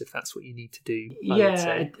clues if that's what you need to do.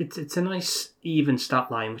 It's a nice even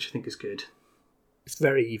stat line, which I think is good. It's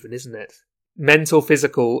very even, isn't it? Mental,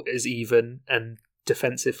 physical is even, and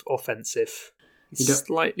defensive, offensive.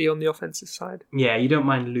 Slightly on the offensive side. Yeah, you don't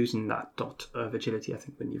mind losing that dot of agility, I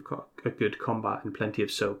think, when you've got a good combat and plenty of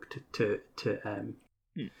soak to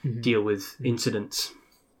deal with incidents.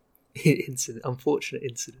 Unfortunate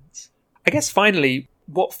incidents. I guess finally,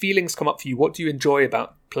 what feelings come up for you? What do you enjoy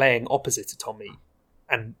about playing opposite to Tommy?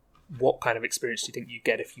 And what kind of experience do you think you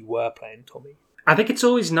get if you were playing Tommy? I think it's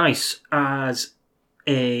always nice as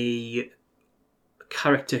a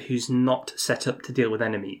character who's not set up to deal with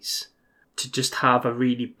enemies to just have a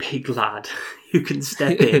really big lad who can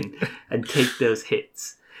step in and take those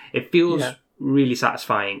hits. It feels really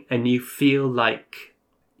satisfying, and you feel like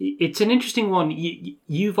it's an interesting one.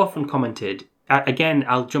 You've often commented, again,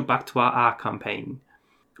 I'll jump back to our campaign,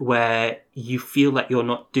 where you feel like you're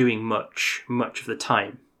not doing much of the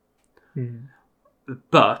time. Mm.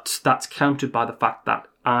 But that's countered by the fact that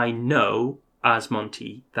I know, as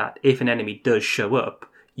Monty, that if an enemy does show up,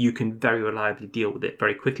 you can very reliably deal with it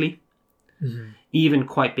very quickly. Mm-hmm. Even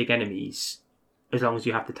quite big enemies, as long as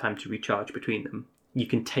you have the time to recharge between them, you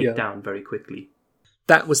can take down very quickly.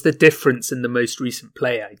 That was the difference in the most recent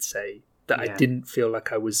play, I'd say, that I didn't feel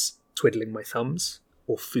like I was twiddling my thumbs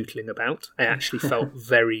or footling about. I actually felt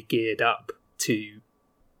very geared up to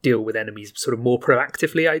deal with enemies sort of more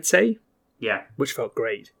proactively, I'd say. Yeah. Which felt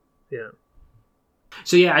great. Yeah.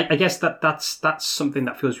 So I guess that's something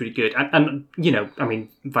that feels really good. And you know, I mean,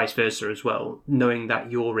 vice versa as well, knowing that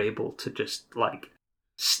you're able to just like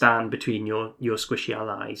stand between your squishy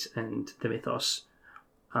allies and the mythos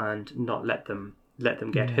and not let them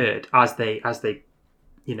get hurt as they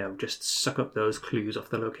you know, just suck up those clues off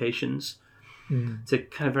the locations. It's a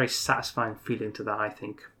kind of very satisfying feeling to that, I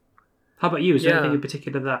think. How about you? Is there anything in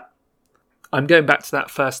particular that... I'm going back to that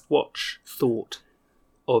first watch thought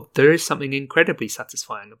of there is something incredibly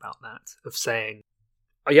satisfying about that, of saying,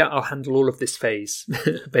 oh yeah, I'll handle all of this phase,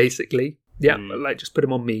 basically. Yeah, like just put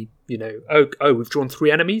them on me, you know. Oh, we've drawn 3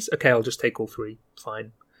 enemies? Okay, I'll just take all 3.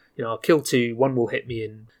 Fine. You know, I'll kill 2, 1 will hit me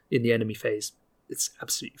in the enemy phase. It's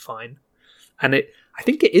absolutely fine. And I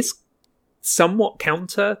think it is somewhat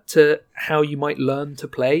counter to how you might learn to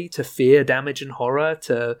play, to fear damage and horror,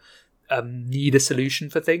 to need a solution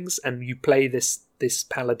for things, and you play this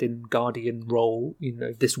paladin guardian role, you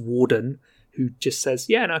know, this warden who just says,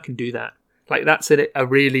 yeah, and I can do that. Like, that's a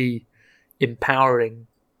really empowering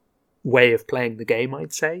way of playing the game,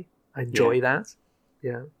 I'd say. I enjoy that.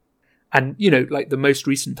 Yeah. And, you know, like the most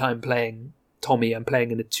recent time playing Tommy, I'm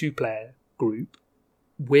playing in a 2-player group.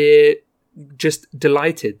 We're just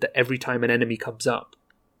delighted that every time an enemy comes up,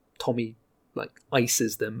 Tommy like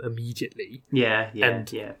ices them immediately. Yeah.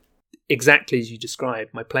 Exactly as you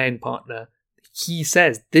described, my playing partner, he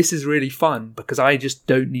says, this is really fun because I just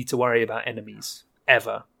don't need to worry about enemies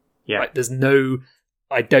ever. Yeah. Like,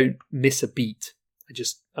 I don't miss a beat.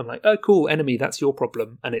 I'm like, oh, cool, enemy, that's your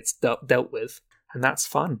problem. And it's dealt with. And that's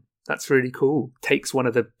fun. That's really cool. Takes one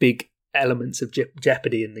of the big elements of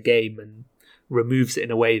jeopardy in the game and removes it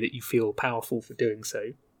in a way that you feel powerful for doing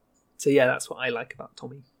so. So yeah, that's what I like about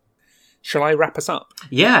Tommy. Shall I wrap us up?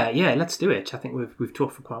 Yeah, let's do it. I think we've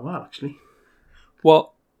talked for quite a while, actually.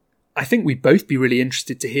 Well, I think we'd both be really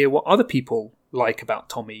interested to hear what other people like about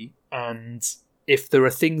Tommy, and if there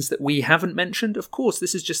are things that we haven't mentioned. Of course,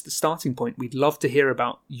 this is just the starting point. We'd love to hear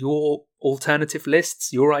about your alternative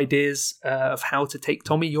lists, your ideas of how to take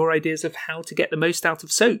Tommy, your ideas of how to get the most out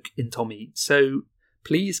of Soak in Tommy. So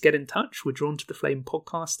please get in touch. We're Drawn to the Flame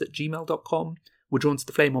podcast at gmail.com. We're Drawn to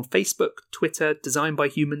the Flame on Facebook, Twitter, Design by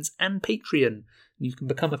Humans, and Patreon. You can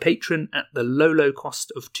become a patron at the low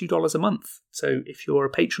cost of $2 a month. So if you're a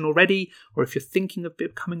patron already, or if you're thinking of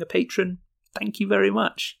becoming a patron, thank you very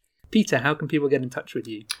much. Peter, how can people get in touch with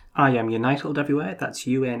you? I am Unitled everywhere. That's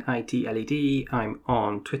UNITLED. I'm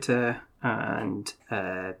on Twitter and,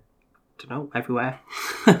 everywhere.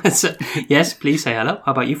 So, yes, please say hello.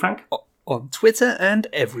 How about you, Frank? On Twitter and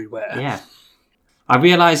everywhere. Yeah. I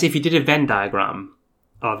realised if you did a Venn diagram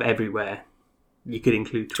of everywhere, you could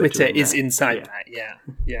include Twitter. Twitter is inside that,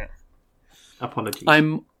 yeah. Apologies.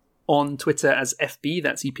 I'm on Twitter as FB,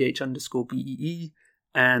 that's EPH_BEE,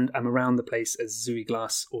 and I'm around the place as Zooey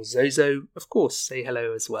Glass or Zozo. Of course, say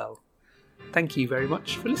hello as well. Thank you very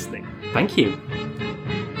much for listening. Thank you.